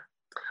that book,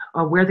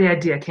 where the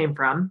idea came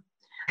from,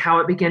 how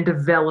it began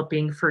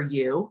developing for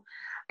you,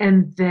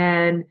 and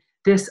then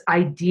this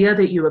idea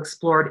that you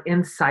explored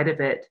inside of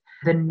it,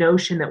 the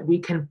notion that we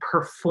can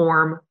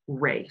perform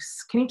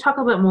race. Can you talk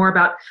a little bit more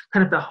about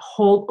kind of the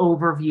whole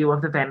overview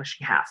of The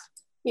Vanishing Half?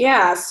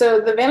 Yeah,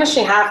 so The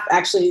Vanishing Half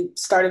actually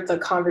started the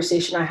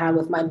conversation I had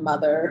with my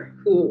mother,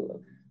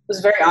 who was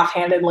very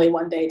offhandedly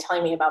one day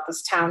telling me about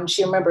this town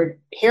she remembered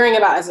hearing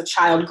about as a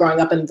child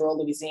growing up in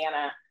rural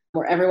Louisiana,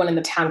 where everyone in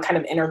the town kind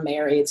of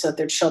intermarried so that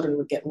their children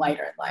would get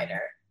lighter and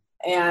lighter.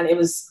 And it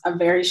was a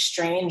very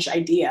strange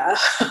idea,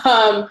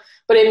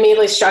 but it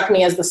immediately struck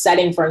me as the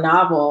setting for a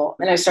novel.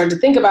 And I started to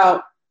think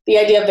about the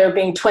idea of there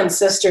being twin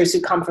sisters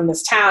who come from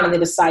this town and they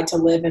decide to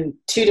live in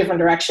two different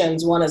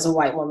directions. One is a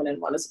white woman and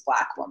one is a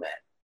Black woman.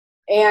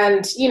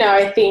 And,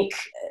 I think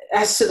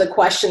as to the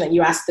question that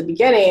you asked at the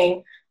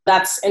beginning,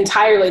 that's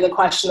entirely the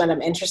question that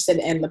I'm interested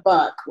in the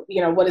book.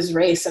 What is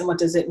race and what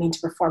does it mean to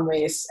perform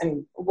race?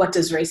 And what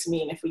does race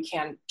mean if we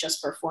can't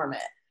just perform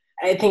it?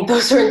 I think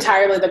those are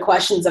entirely the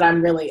questions that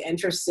I'm really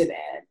interested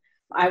in.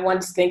 I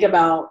want to think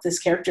about this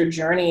character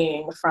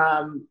journeying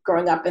from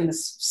growing up in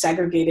this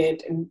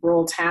segregated and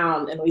rural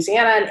town in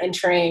Louisiana and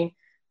entering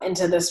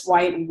into this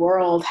white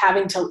world,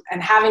 having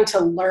to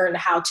learn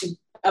how to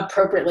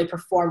appropriately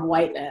perform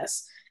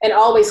whiteness, and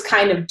always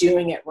kind of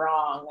doing it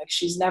wrong. Like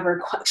she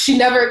never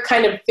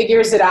kind of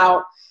figures it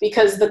out,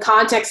 because the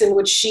context in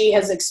which she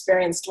has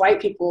experienced white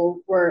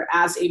people were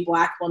as a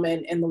Black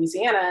woman in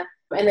Louisiana.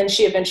 And then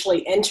she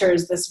eventually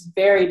enters this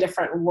very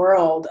different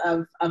world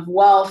of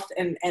wealth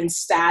and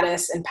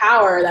status and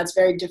power that's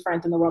very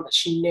different than the world that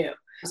she knew.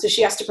 So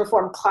she has to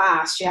perform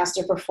class, she has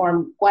to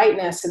perform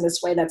whiteness in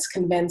this way that's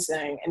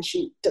convincing, and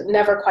she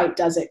never quite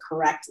does it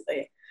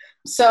correctly.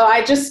 So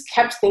I just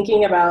kept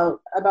thinking about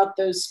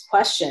those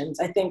questions.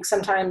 I think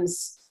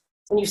sometimes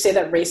when you say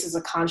that race is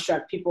a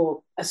construct,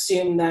 people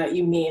assume that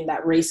you mean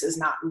that race is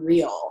not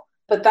real.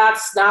 But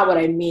that's not what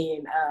I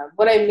mean.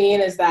 What I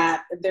mean is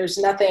that there's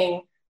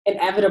nothing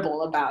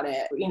inevitable about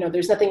it.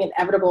 There's nothing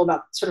inevitable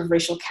about sort of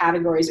racial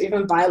categories or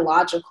even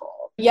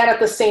biological. Yet at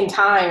the same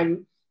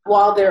time,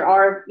 while there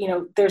are,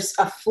 there's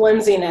a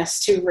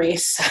flimsiness to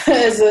race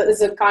as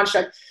a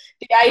construct,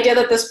 the idea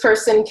that this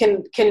person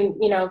can,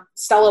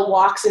 Stella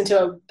walks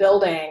into a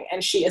building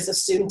and she is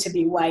assumed to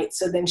be white,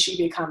 so then she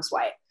becomes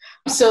white.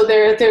 So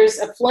there's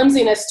a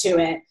flimsiness to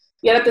it,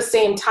 yet at the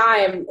same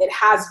time, it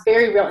has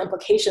very real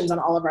implications on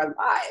all of our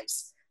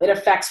lives. It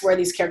affects where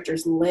these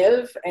characters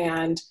live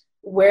and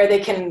where they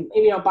can,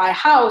 buy a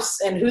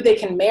house, and who they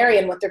can marry,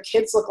 and what their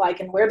kids look like,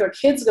 and where their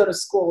kids go to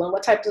school, and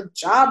what types of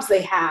jobs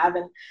they have,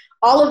 and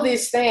all of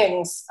these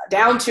things,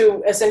 down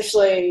to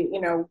essentially,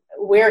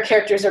 where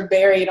characters are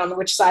buried on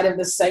which side of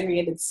this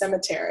segregated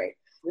cemetery.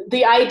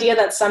 The idea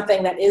that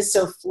something that is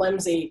so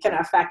flimsy can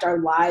affect our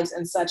lives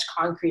in such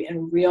concrete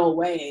and real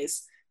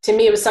ways, to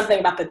me, it was something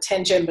about the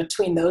tension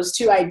between those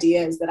two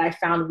ideas that I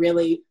found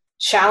really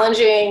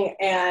challenging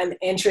and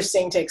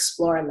interesting to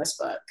explore in this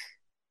book.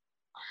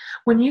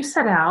 When you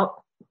set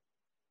out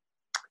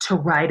to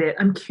write it,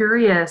 I'm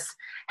curious,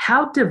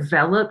 how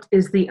developed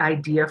is the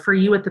idea for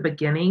you at the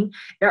beginning?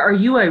 Are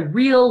you a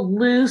real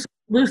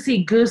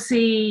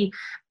loosey-goosey,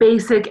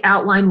 basic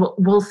outline,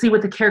 we'll see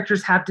what the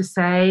characters have to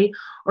say?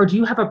 Or do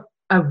you have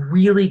a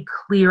really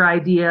clear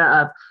idea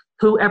of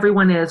who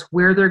everyone is,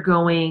 where they're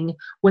going,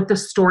 what the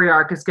story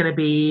arc is going to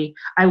be?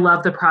 I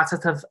love the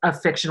process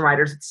of fiction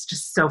writers. It's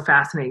just so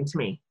fascinating to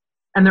me.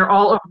 And they're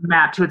all over the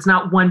map too. It's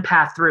not one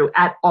path through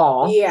at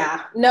all.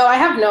 Yeah, no, I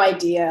have no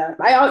idea.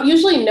 I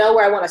usually know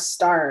where I want to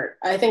start.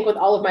 I think with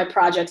all of my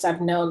projects,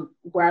 I've known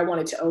where I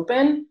wanted to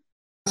open.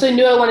 So I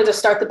knew I wanted to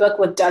start the book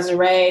with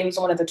Desiree, who's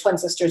one of the twin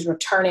sisters,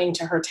 returning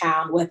to her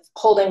town with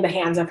holding the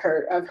hands of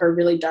her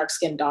really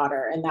dark-skinned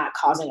daughter, and that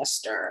causing a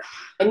stir.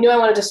 I knew I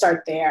wanted to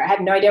start there. I had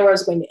no idea where I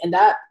was going to end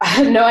up. I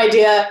had no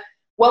idea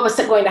what was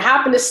going to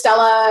happen to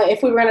Stella,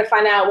 if we were going to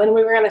find out, when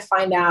we were going to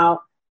find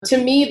out. To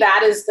me,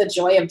 that is the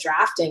joy of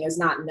drafting, is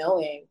not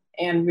knowing,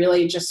 and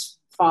really just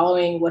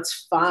following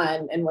what's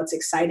fun and what's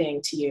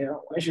exciting to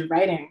you as you're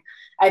writing.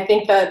 I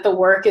think that the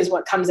work is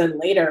what comes in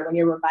later when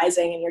you're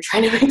revising and you're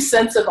trying to make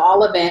sense of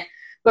all of it.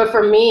 But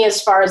for me,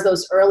 as far as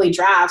those early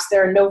drafts,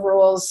 there are no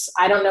rules.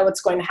 I don't know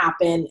what's going to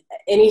happen.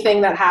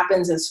 Anything that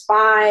happens is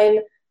fine.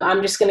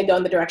 I'm just going to go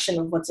in the direction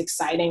of what's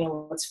exciting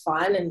and what's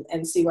fun,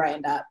 and see where I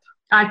end up.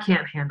 I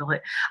can't handle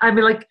it. I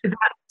mean, like, that's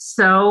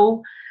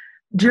so...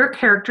 Do your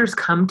characters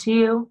come to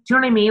you? Do you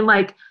know what I mean?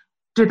 Like,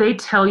 do they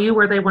tell you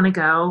where they want to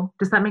go?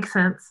 Does that make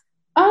sense?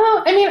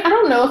 I mean, I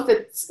don't know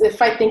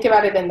if I think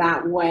about it in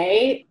that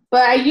way,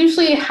 but I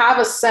usually have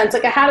a sense,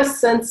 like I had a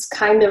sense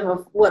kind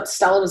of what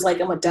Stella was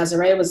like and what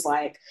Desiree was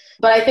like.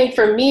 But I think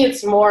for me,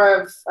 it's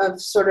more of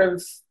sort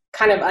of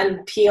kind of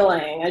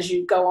unpeeling as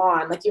you go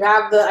on. Like you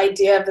have the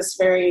idea of this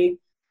very,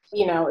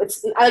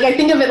 it's like, I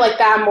think of it like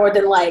that more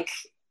than like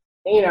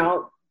you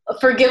know,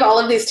 forgive all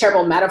of these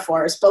terrible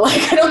metaphors, but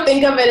like, I don't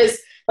think of it as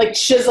like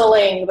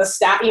chiseling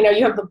the you know,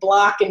 you have the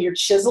block and you're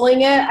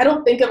chiseling it. I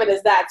don't think of it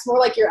as that. It's more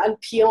like you're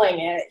unpeeling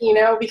it, you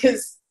know,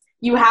 because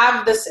you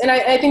have this, and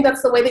I think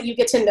that's the way that you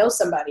get to know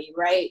somebody,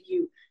 right?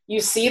 You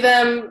see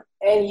them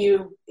and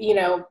you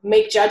know,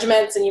 make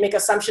judgments and you make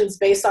assumptions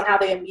based on how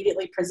they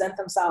immediately present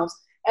themselves.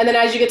 And then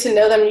as you get to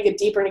know them, you get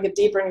deeper and you get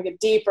deeper and you get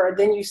deeper,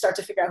 then you start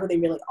to figure out who they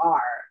really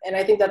are. And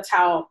I think that's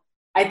how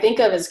I think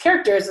of as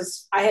characters.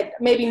 Is I had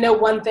maybe know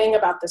one thing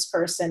about this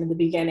person in the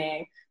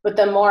beginning, but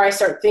the more I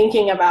start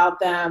thinking about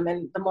them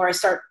and the more I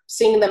start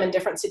seeing them in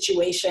different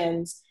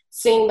situations,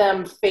 seeing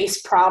them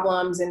face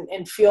problems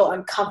and feel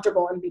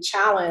uncomfortable and be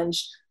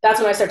challenged, that's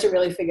when I start to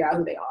really figure out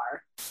who they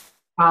are.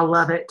 I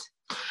love it.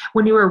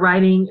 When you were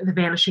writing The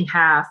Vanishing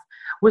Half,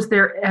 was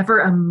there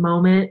ever a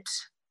moment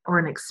or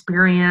an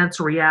experience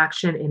or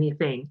reaction,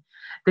 anything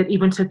that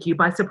even took you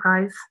by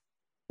surprise?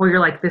 Where you're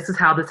like, this is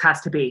how this has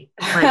to be.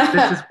 Like,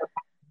 this is what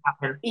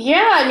happened.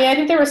 Yeah, I mean, I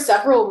think there were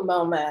several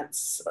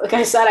moments. Like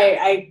I said,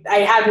 I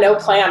had no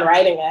plan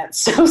writing it.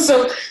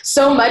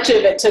 So much of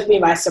it took me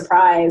by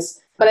surprise.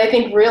 But I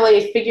think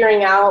really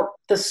figuring out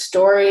the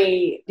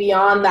story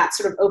beyond that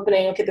sort of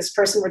opening, okay, this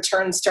person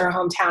returns to her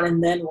hometown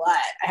and then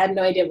what? I had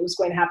no idea what was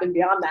going to happen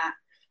beyond that.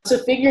 So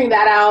figuring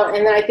that out,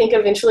 and then I think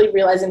eventually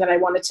realizing that I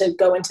wanted to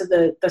go into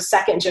the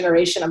second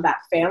generation of that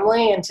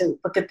family and to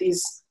look at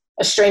these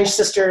estranged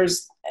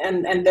sisters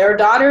and their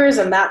daughters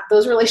and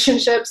those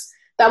relationships.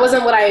 That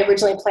wasn't what I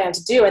originally planned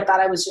to do. I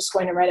thought I was just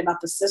going to write about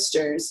the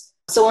sisters.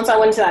 So once I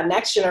went into that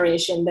next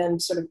generation, then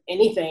sort of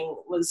anything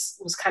was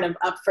kind of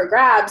up for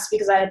grabs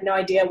because I had no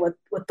idea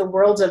what the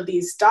worlds of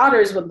these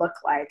daughters would look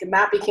like. And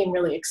that became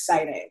really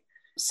exciting.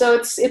 So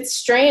it's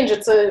strange.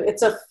 It's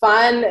a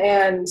fun,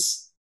 and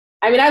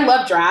I mean, I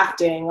love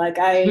drafting. Like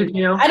I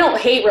don't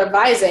hate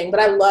revising, but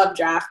I love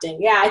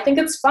drafting. Yeah, I think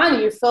it's fun.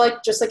 You feel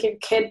like just like a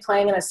kid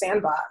playing in a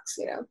sandbox,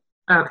 you know?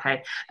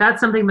 Okay. That's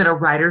something that a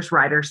writer's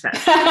writer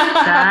says.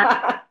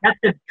 That's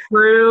a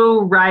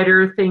true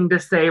writer thing to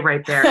say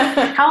right there.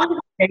 How long did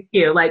it take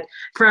you? Like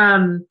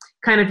from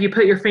kind of you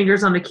put your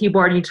fingers on the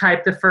keyboard and you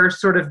type the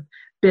first sort of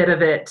bit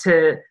of it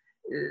to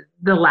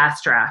the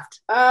last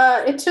draft?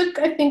 It took,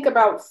 I think,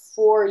 about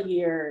 4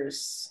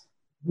 years.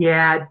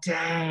 Yeah,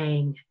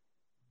 dang.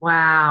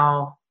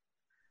 Wow.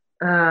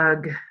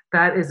 Ugh,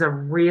 that is a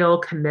real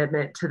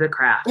commitment to the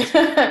craft.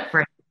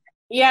 Right.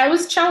 Yeah, it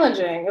was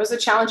challenging. It was a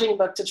challenging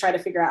book to try to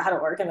figure out how to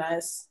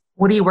organize.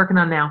 What are you working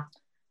on now?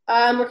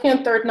 I'm working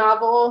on third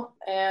novel,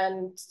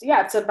 and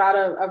yeah, it's about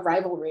a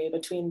rivalry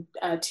between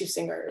two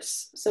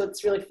singers. So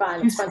it's really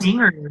fun. It's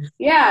fun.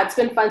 Yeah, it's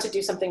been fun to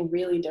do something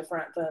really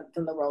different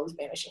than the world of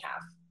Vanishing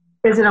Half.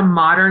 Is it a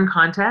modern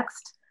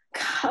context?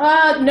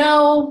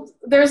 No,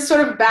 there's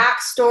sort of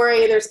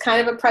backstory. There's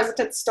kind of a present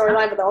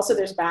storyline, but also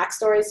there's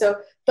backstory. So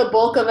the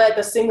bulk of it,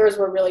 the singers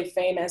were really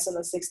famous in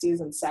the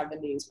 60s and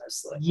 70s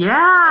mostly.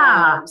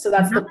 Yeah. So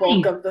that's the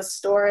bulk of the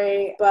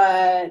story.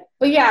 But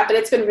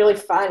it's been really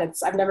fun.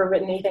 I've never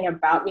written anything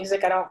about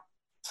music. I don't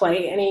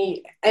play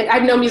any, I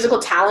have no musical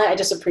talent. I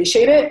just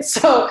appreciate it.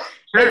 So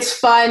It's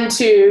fun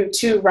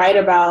to write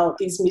about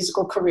these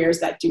musical careers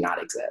that do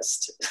not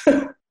exist.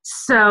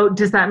 So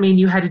does that mean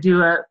you had to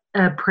do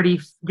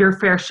your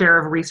fair share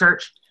of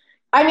research?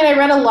 I mean, I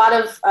read a lot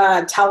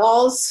of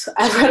tell-alls.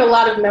 I read a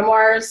lot of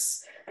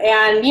memoirs,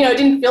 and, it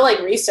didn't feel like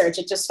research.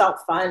 It just felt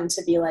fun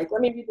to be like,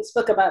 let me read this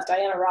book about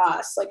Diana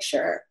Ross. Like,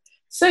 sure.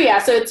 So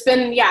it's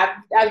been,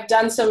 I've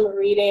done some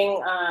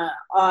reading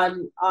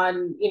on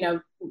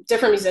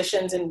different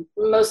musicians, and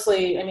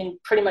mostly, I mean,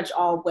 pretty much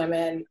all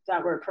women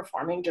that were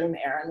performing during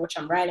the era in which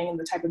I'm writing and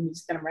the type of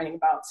music that I'm writing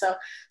about. So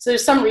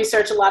there's some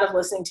research, a lot of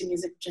listening to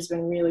music, which has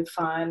been really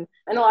fun,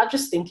 and a lot of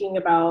just thinking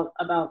about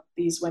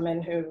these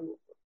women who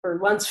were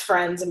once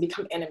friends and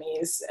become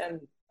enemies.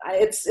 And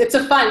it's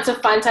a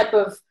fun type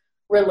of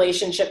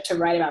relationship to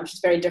write about, which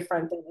is very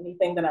different than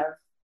anything that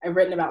I've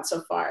written about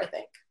so far, I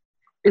think.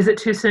 Is it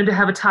too soon to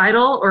have a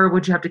title, or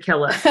would you have to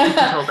kill us?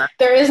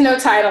 There is no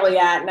title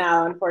yet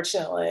now,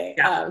 unfortunately.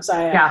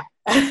 Yeah.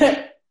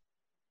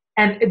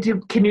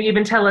 And can you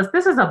even tell us,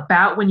 this is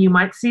about when you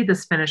might see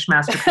this finished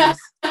masterpiece?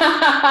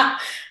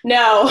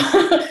 No,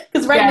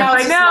 because now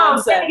it's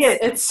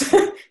just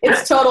nonsense.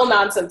 It's total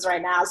nonsense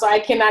right now. So I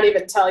cannot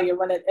even tell you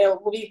when it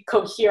will be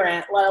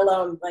coherent, let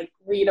alone like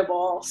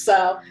readable.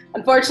 So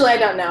unfortunately, I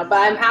don't know. But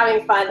I'm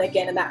having fun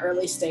again in that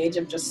early stage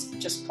of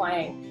just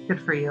playing.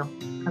 Good for you.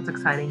 That's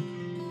exciting.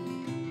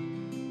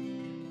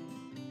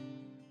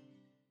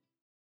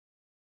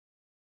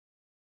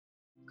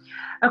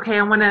 Okay,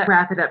 I want to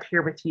wrap it up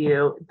here with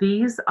you.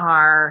 These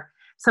are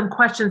some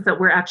questions that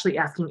we're actually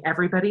asking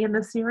everybody in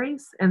this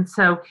series. And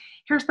so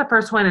here's the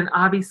first one. And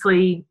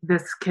obviously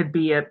this could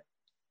be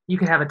you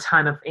could have a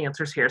ton of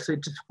answers here. So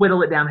just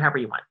whittle it down however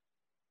you want.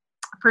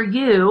 For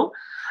you,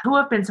 who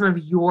have been some of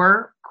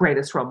your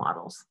greatest role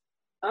models?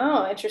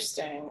 Oh,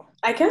 interesting.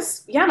 I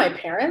guess, my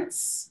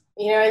parents.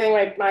 I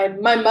think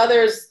my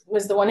mother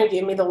was the one who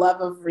gave me the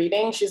love of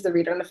reading. She's the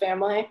reader in the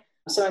family.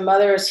 So my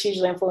mother is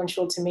hugely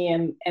influential to me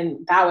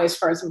in that way as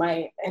far as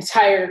my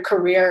entire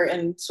career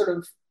and sort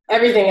of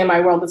everything in my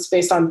world that's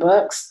based on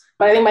books.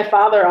 But I think my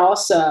father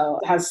also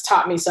has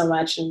taught me so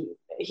much, and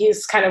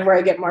he's kind of where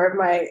I get more of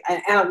my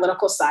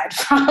analytical side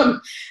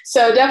from.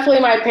 So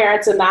definitely my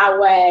parents in that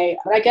way.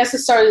 But I guess it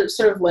started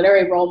sort of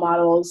literary role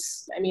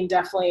models. I mean,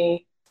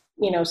 definitely,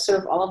 sort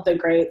of all of the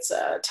greats,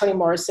 Toni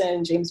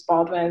Morrison, James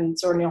Baldwin,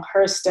 Zora Neale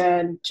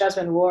Hurston,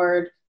 Jesmyn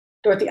Ward,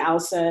 Dorothy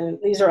Allison.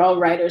 These are all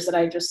writers that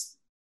I just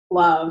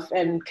love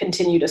and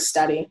continue to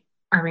study.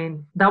 I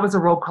mean, that was a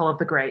roll call of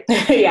the greats.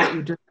 Yeah.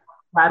 You just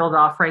rattled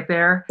off right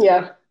there.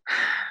 Yeah.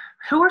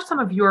 Who are some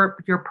of your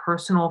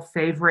personal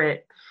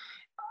favorite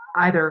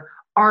either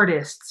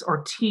artists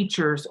or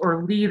teachers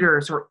or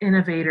leaders or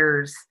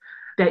innovators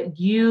that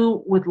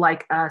you would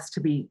like us to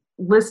be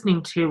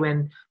listening to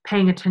and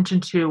paying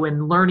attention to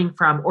and learning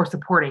from or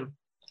supporting?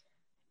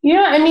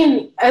 Yeah, I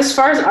mean, as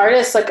far as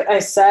artists, like I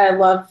said, I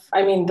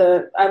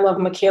love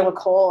Michaela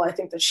Cole. I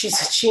think that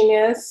she's a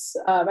genius.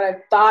 But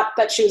I've thought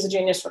that she was a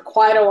genius for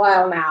quite a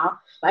while now.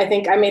 I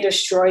think I May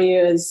Destroy You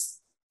is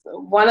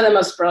one of the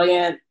most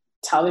brilliant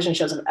television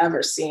shows I've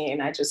ever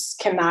seen. I just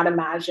cannot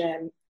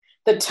imagine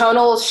the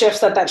tonal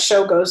shifts that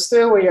show goes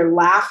through, where you're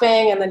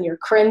laughing and then you're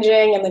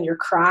cringing and then you're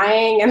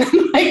crying. And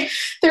then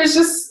there's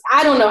just,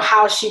 I don't know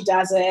how she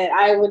does it.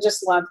 I would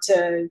just love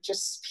to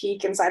just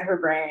peek inside her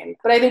brain.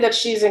 But I think that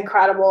she's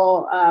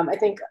incredible. I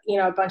think,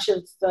 a bunch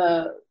of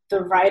the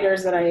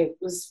writers that I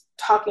was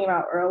talking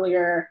about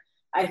earlier,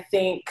 I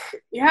think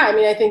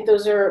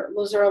those are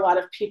a lot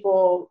of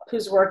people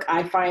whose work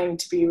I find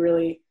to be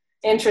really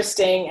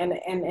interesting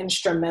and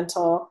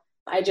instrumental.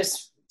 I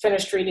just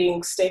finished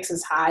reading Stakes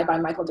is High by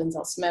Michael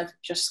Denzel Smith,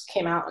 just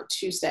came out on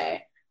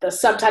Tuesday. The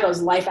subtitle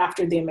is Life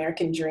After the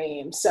American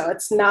Dream. So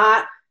it's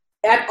not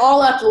at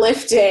all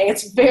uplifting.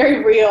 It's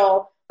very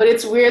real, but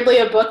it's weirdly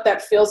a book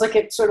that feels like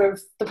it sort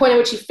of, the point at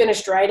which he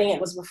finished writing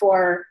it was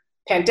before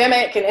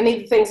pandemic and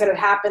any things that had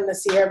happened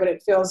this year, but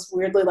it feels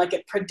weirdly like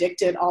it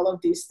predicted all of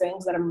these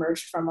things that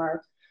emerged from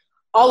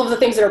all of the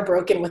things that are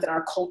broken within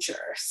our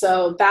culture.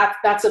 So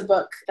that's a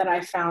book that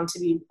I found to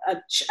be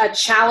a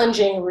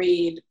challenging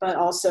read, but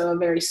also a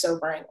very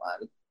sobering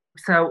one.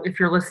 So if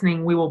you're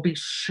listening, we will be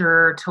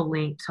sure to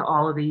link to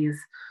all of these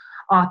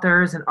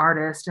authors and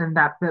artists and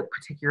that book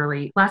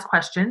particularly. Last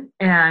question,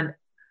 and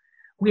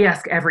we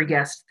ask every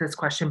guest this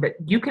question, but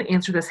you can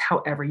answer this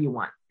however you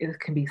want. It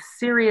can be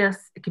serious,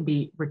 it can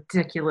be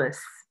ridiculous,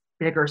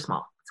 big or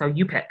small. So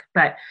you pick.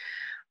 But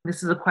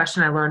this is a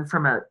question I learned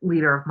from a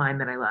leader of mine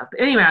that I love.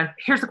 But anyway,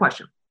 here's the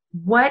question.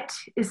 What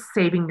is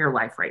saving your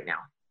life right now?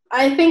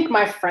 I think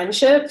my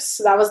friendships.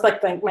 That was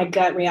like my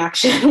gut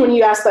reaction when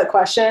you asked that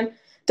question.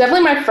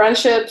 Definitely my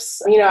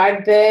friendships. I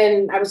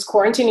was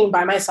quarantining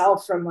by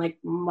myself from like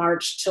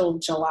March till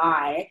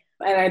July.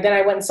 And then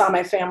I went and saw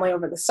my family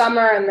over the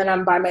summer, and then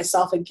I'm by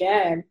myself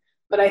again.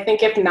 But I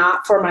think if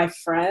not for my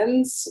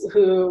friends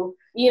who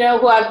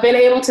I've been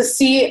able to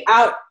see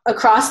out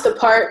across the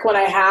park when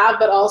I have,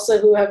 but also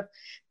who have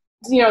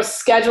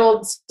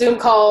scheduled Zoom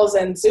calls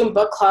and Zoom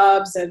book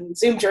clubs and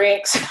Zoom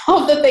drinks,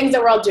 all the things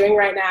that we're all doing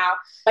right now,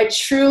 I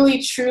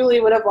truly,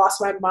 truly would have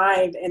lost my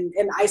mind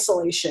in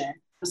isolation.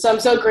 So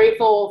I'm so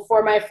grateful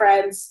for my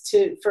friends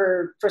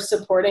for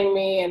supporting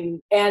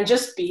me and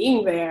just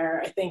being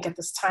there, I think, at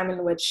this time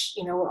in which,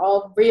 we're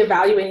all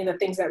reevaluating the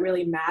things that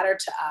really matter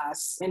to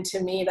us. And to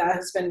me, that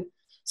has been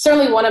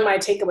certainly one of my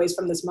takeaways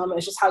from this moment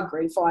is just how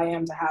grateful I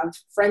am to have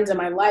friends in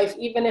my life,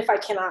 even if I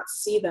cannot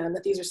see them,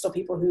 that these are still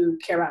people who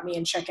care about me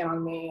and check in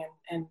on me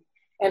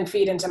and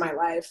feed into my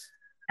life.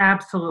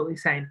 Absolutely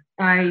same.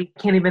 I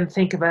can't even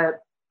think of an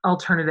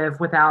alternative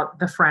without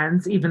the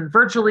friends, even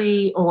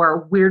virtually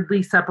or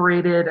weirdly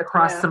separated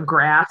across some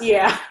grass.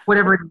 Yeah.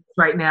 Whatever it is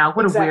right now.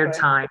 What Exactly. a weird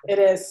time. It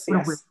is. What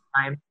a weird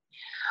time.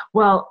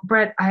 Well,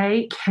 Brit,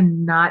 I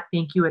cannot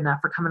thank you enough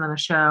for coming on the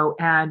show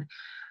and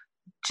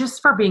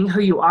just for being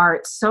who you are.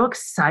 It's so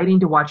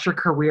exciting to watch your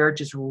career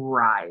just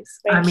rise.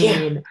 Thank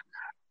you.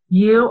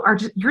 You're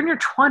in your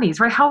 20s,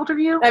 right? How old are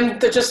you? I'm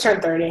just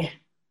turned 30.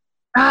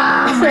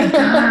 Oh my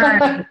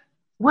God.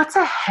 What's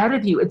ahead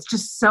of you? It's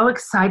just so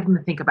exciting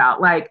to think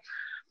about. Like,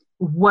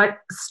 what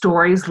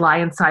stories lie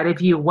inside of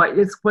you?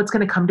 What's going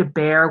to come to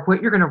bear?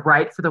 What you're going to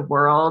write for the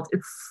world?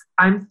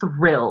 I'm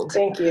thrilled.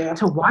 Thank you.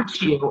 To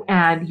watch you,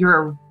 and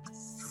you're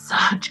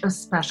such a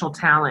special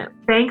talent.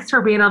 Thanks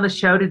for being on the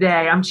show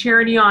today. I'm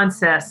cheering you on,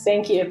 sis.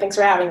 Thank you. Thanks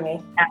for having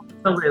me.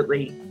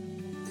 Absolutely.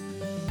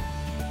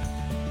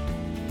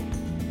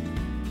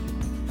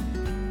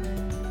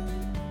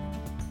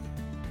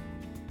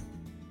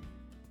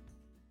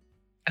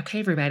 Okay,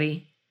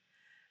 everybody.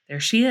 There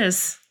she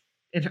is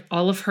in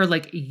all of her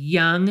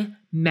young,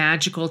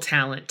 magical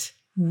talent.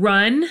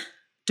 Run,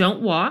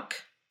 don't walk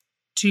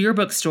to your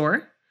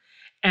bookstore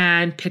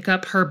and pick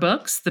up her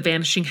books, The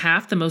Vanishing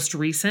Half, the most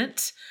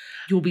recent.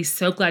 You'll be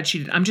so glad she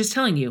did. I'm just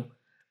telling you,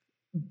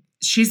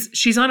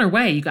 she's on her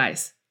way, you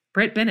guys.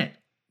 Brit Bennett.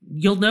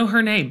 You'll know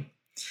her name.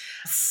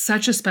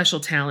 Such a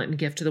special talent and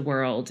gift to the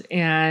world,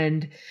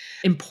 and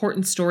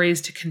important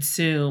stories to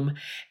consume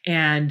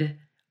and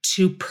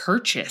to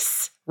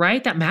purchase,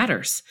 right? That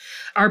matters.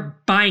 Our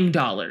buying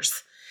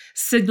dollars.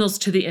 signals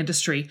to the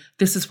industry.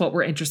 This is what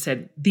we're interested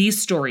in.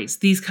 These stories,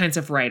 these kinds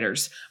of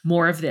writers,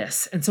 more of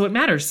this. And so it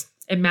matters.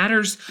 It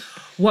matters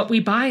what we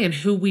buy and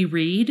who we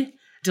read.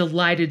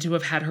 Delighted to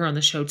have had her on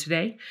the show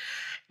today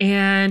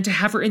and to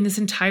have her in this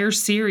entire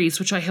series,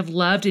 which I have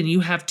loved and you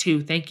have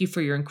too. Thank you for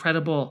your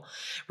incredible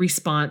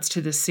response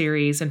to this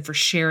series and for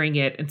sharing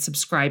it and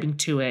subscribing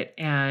to it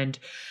and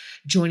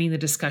joining the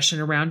discussion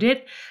around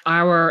it.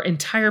 Our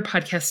entire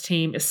podcast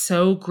team is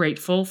so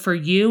grateful for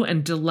you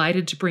and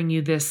delighted to bring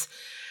you this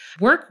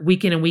work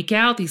week in and week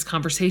out, these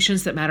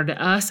conversations that matter to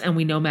us and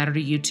we know matter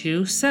to you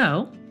too.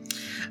 So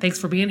thanks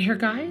for being here,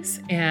 guys,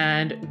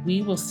 and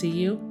we will see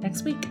you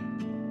next week.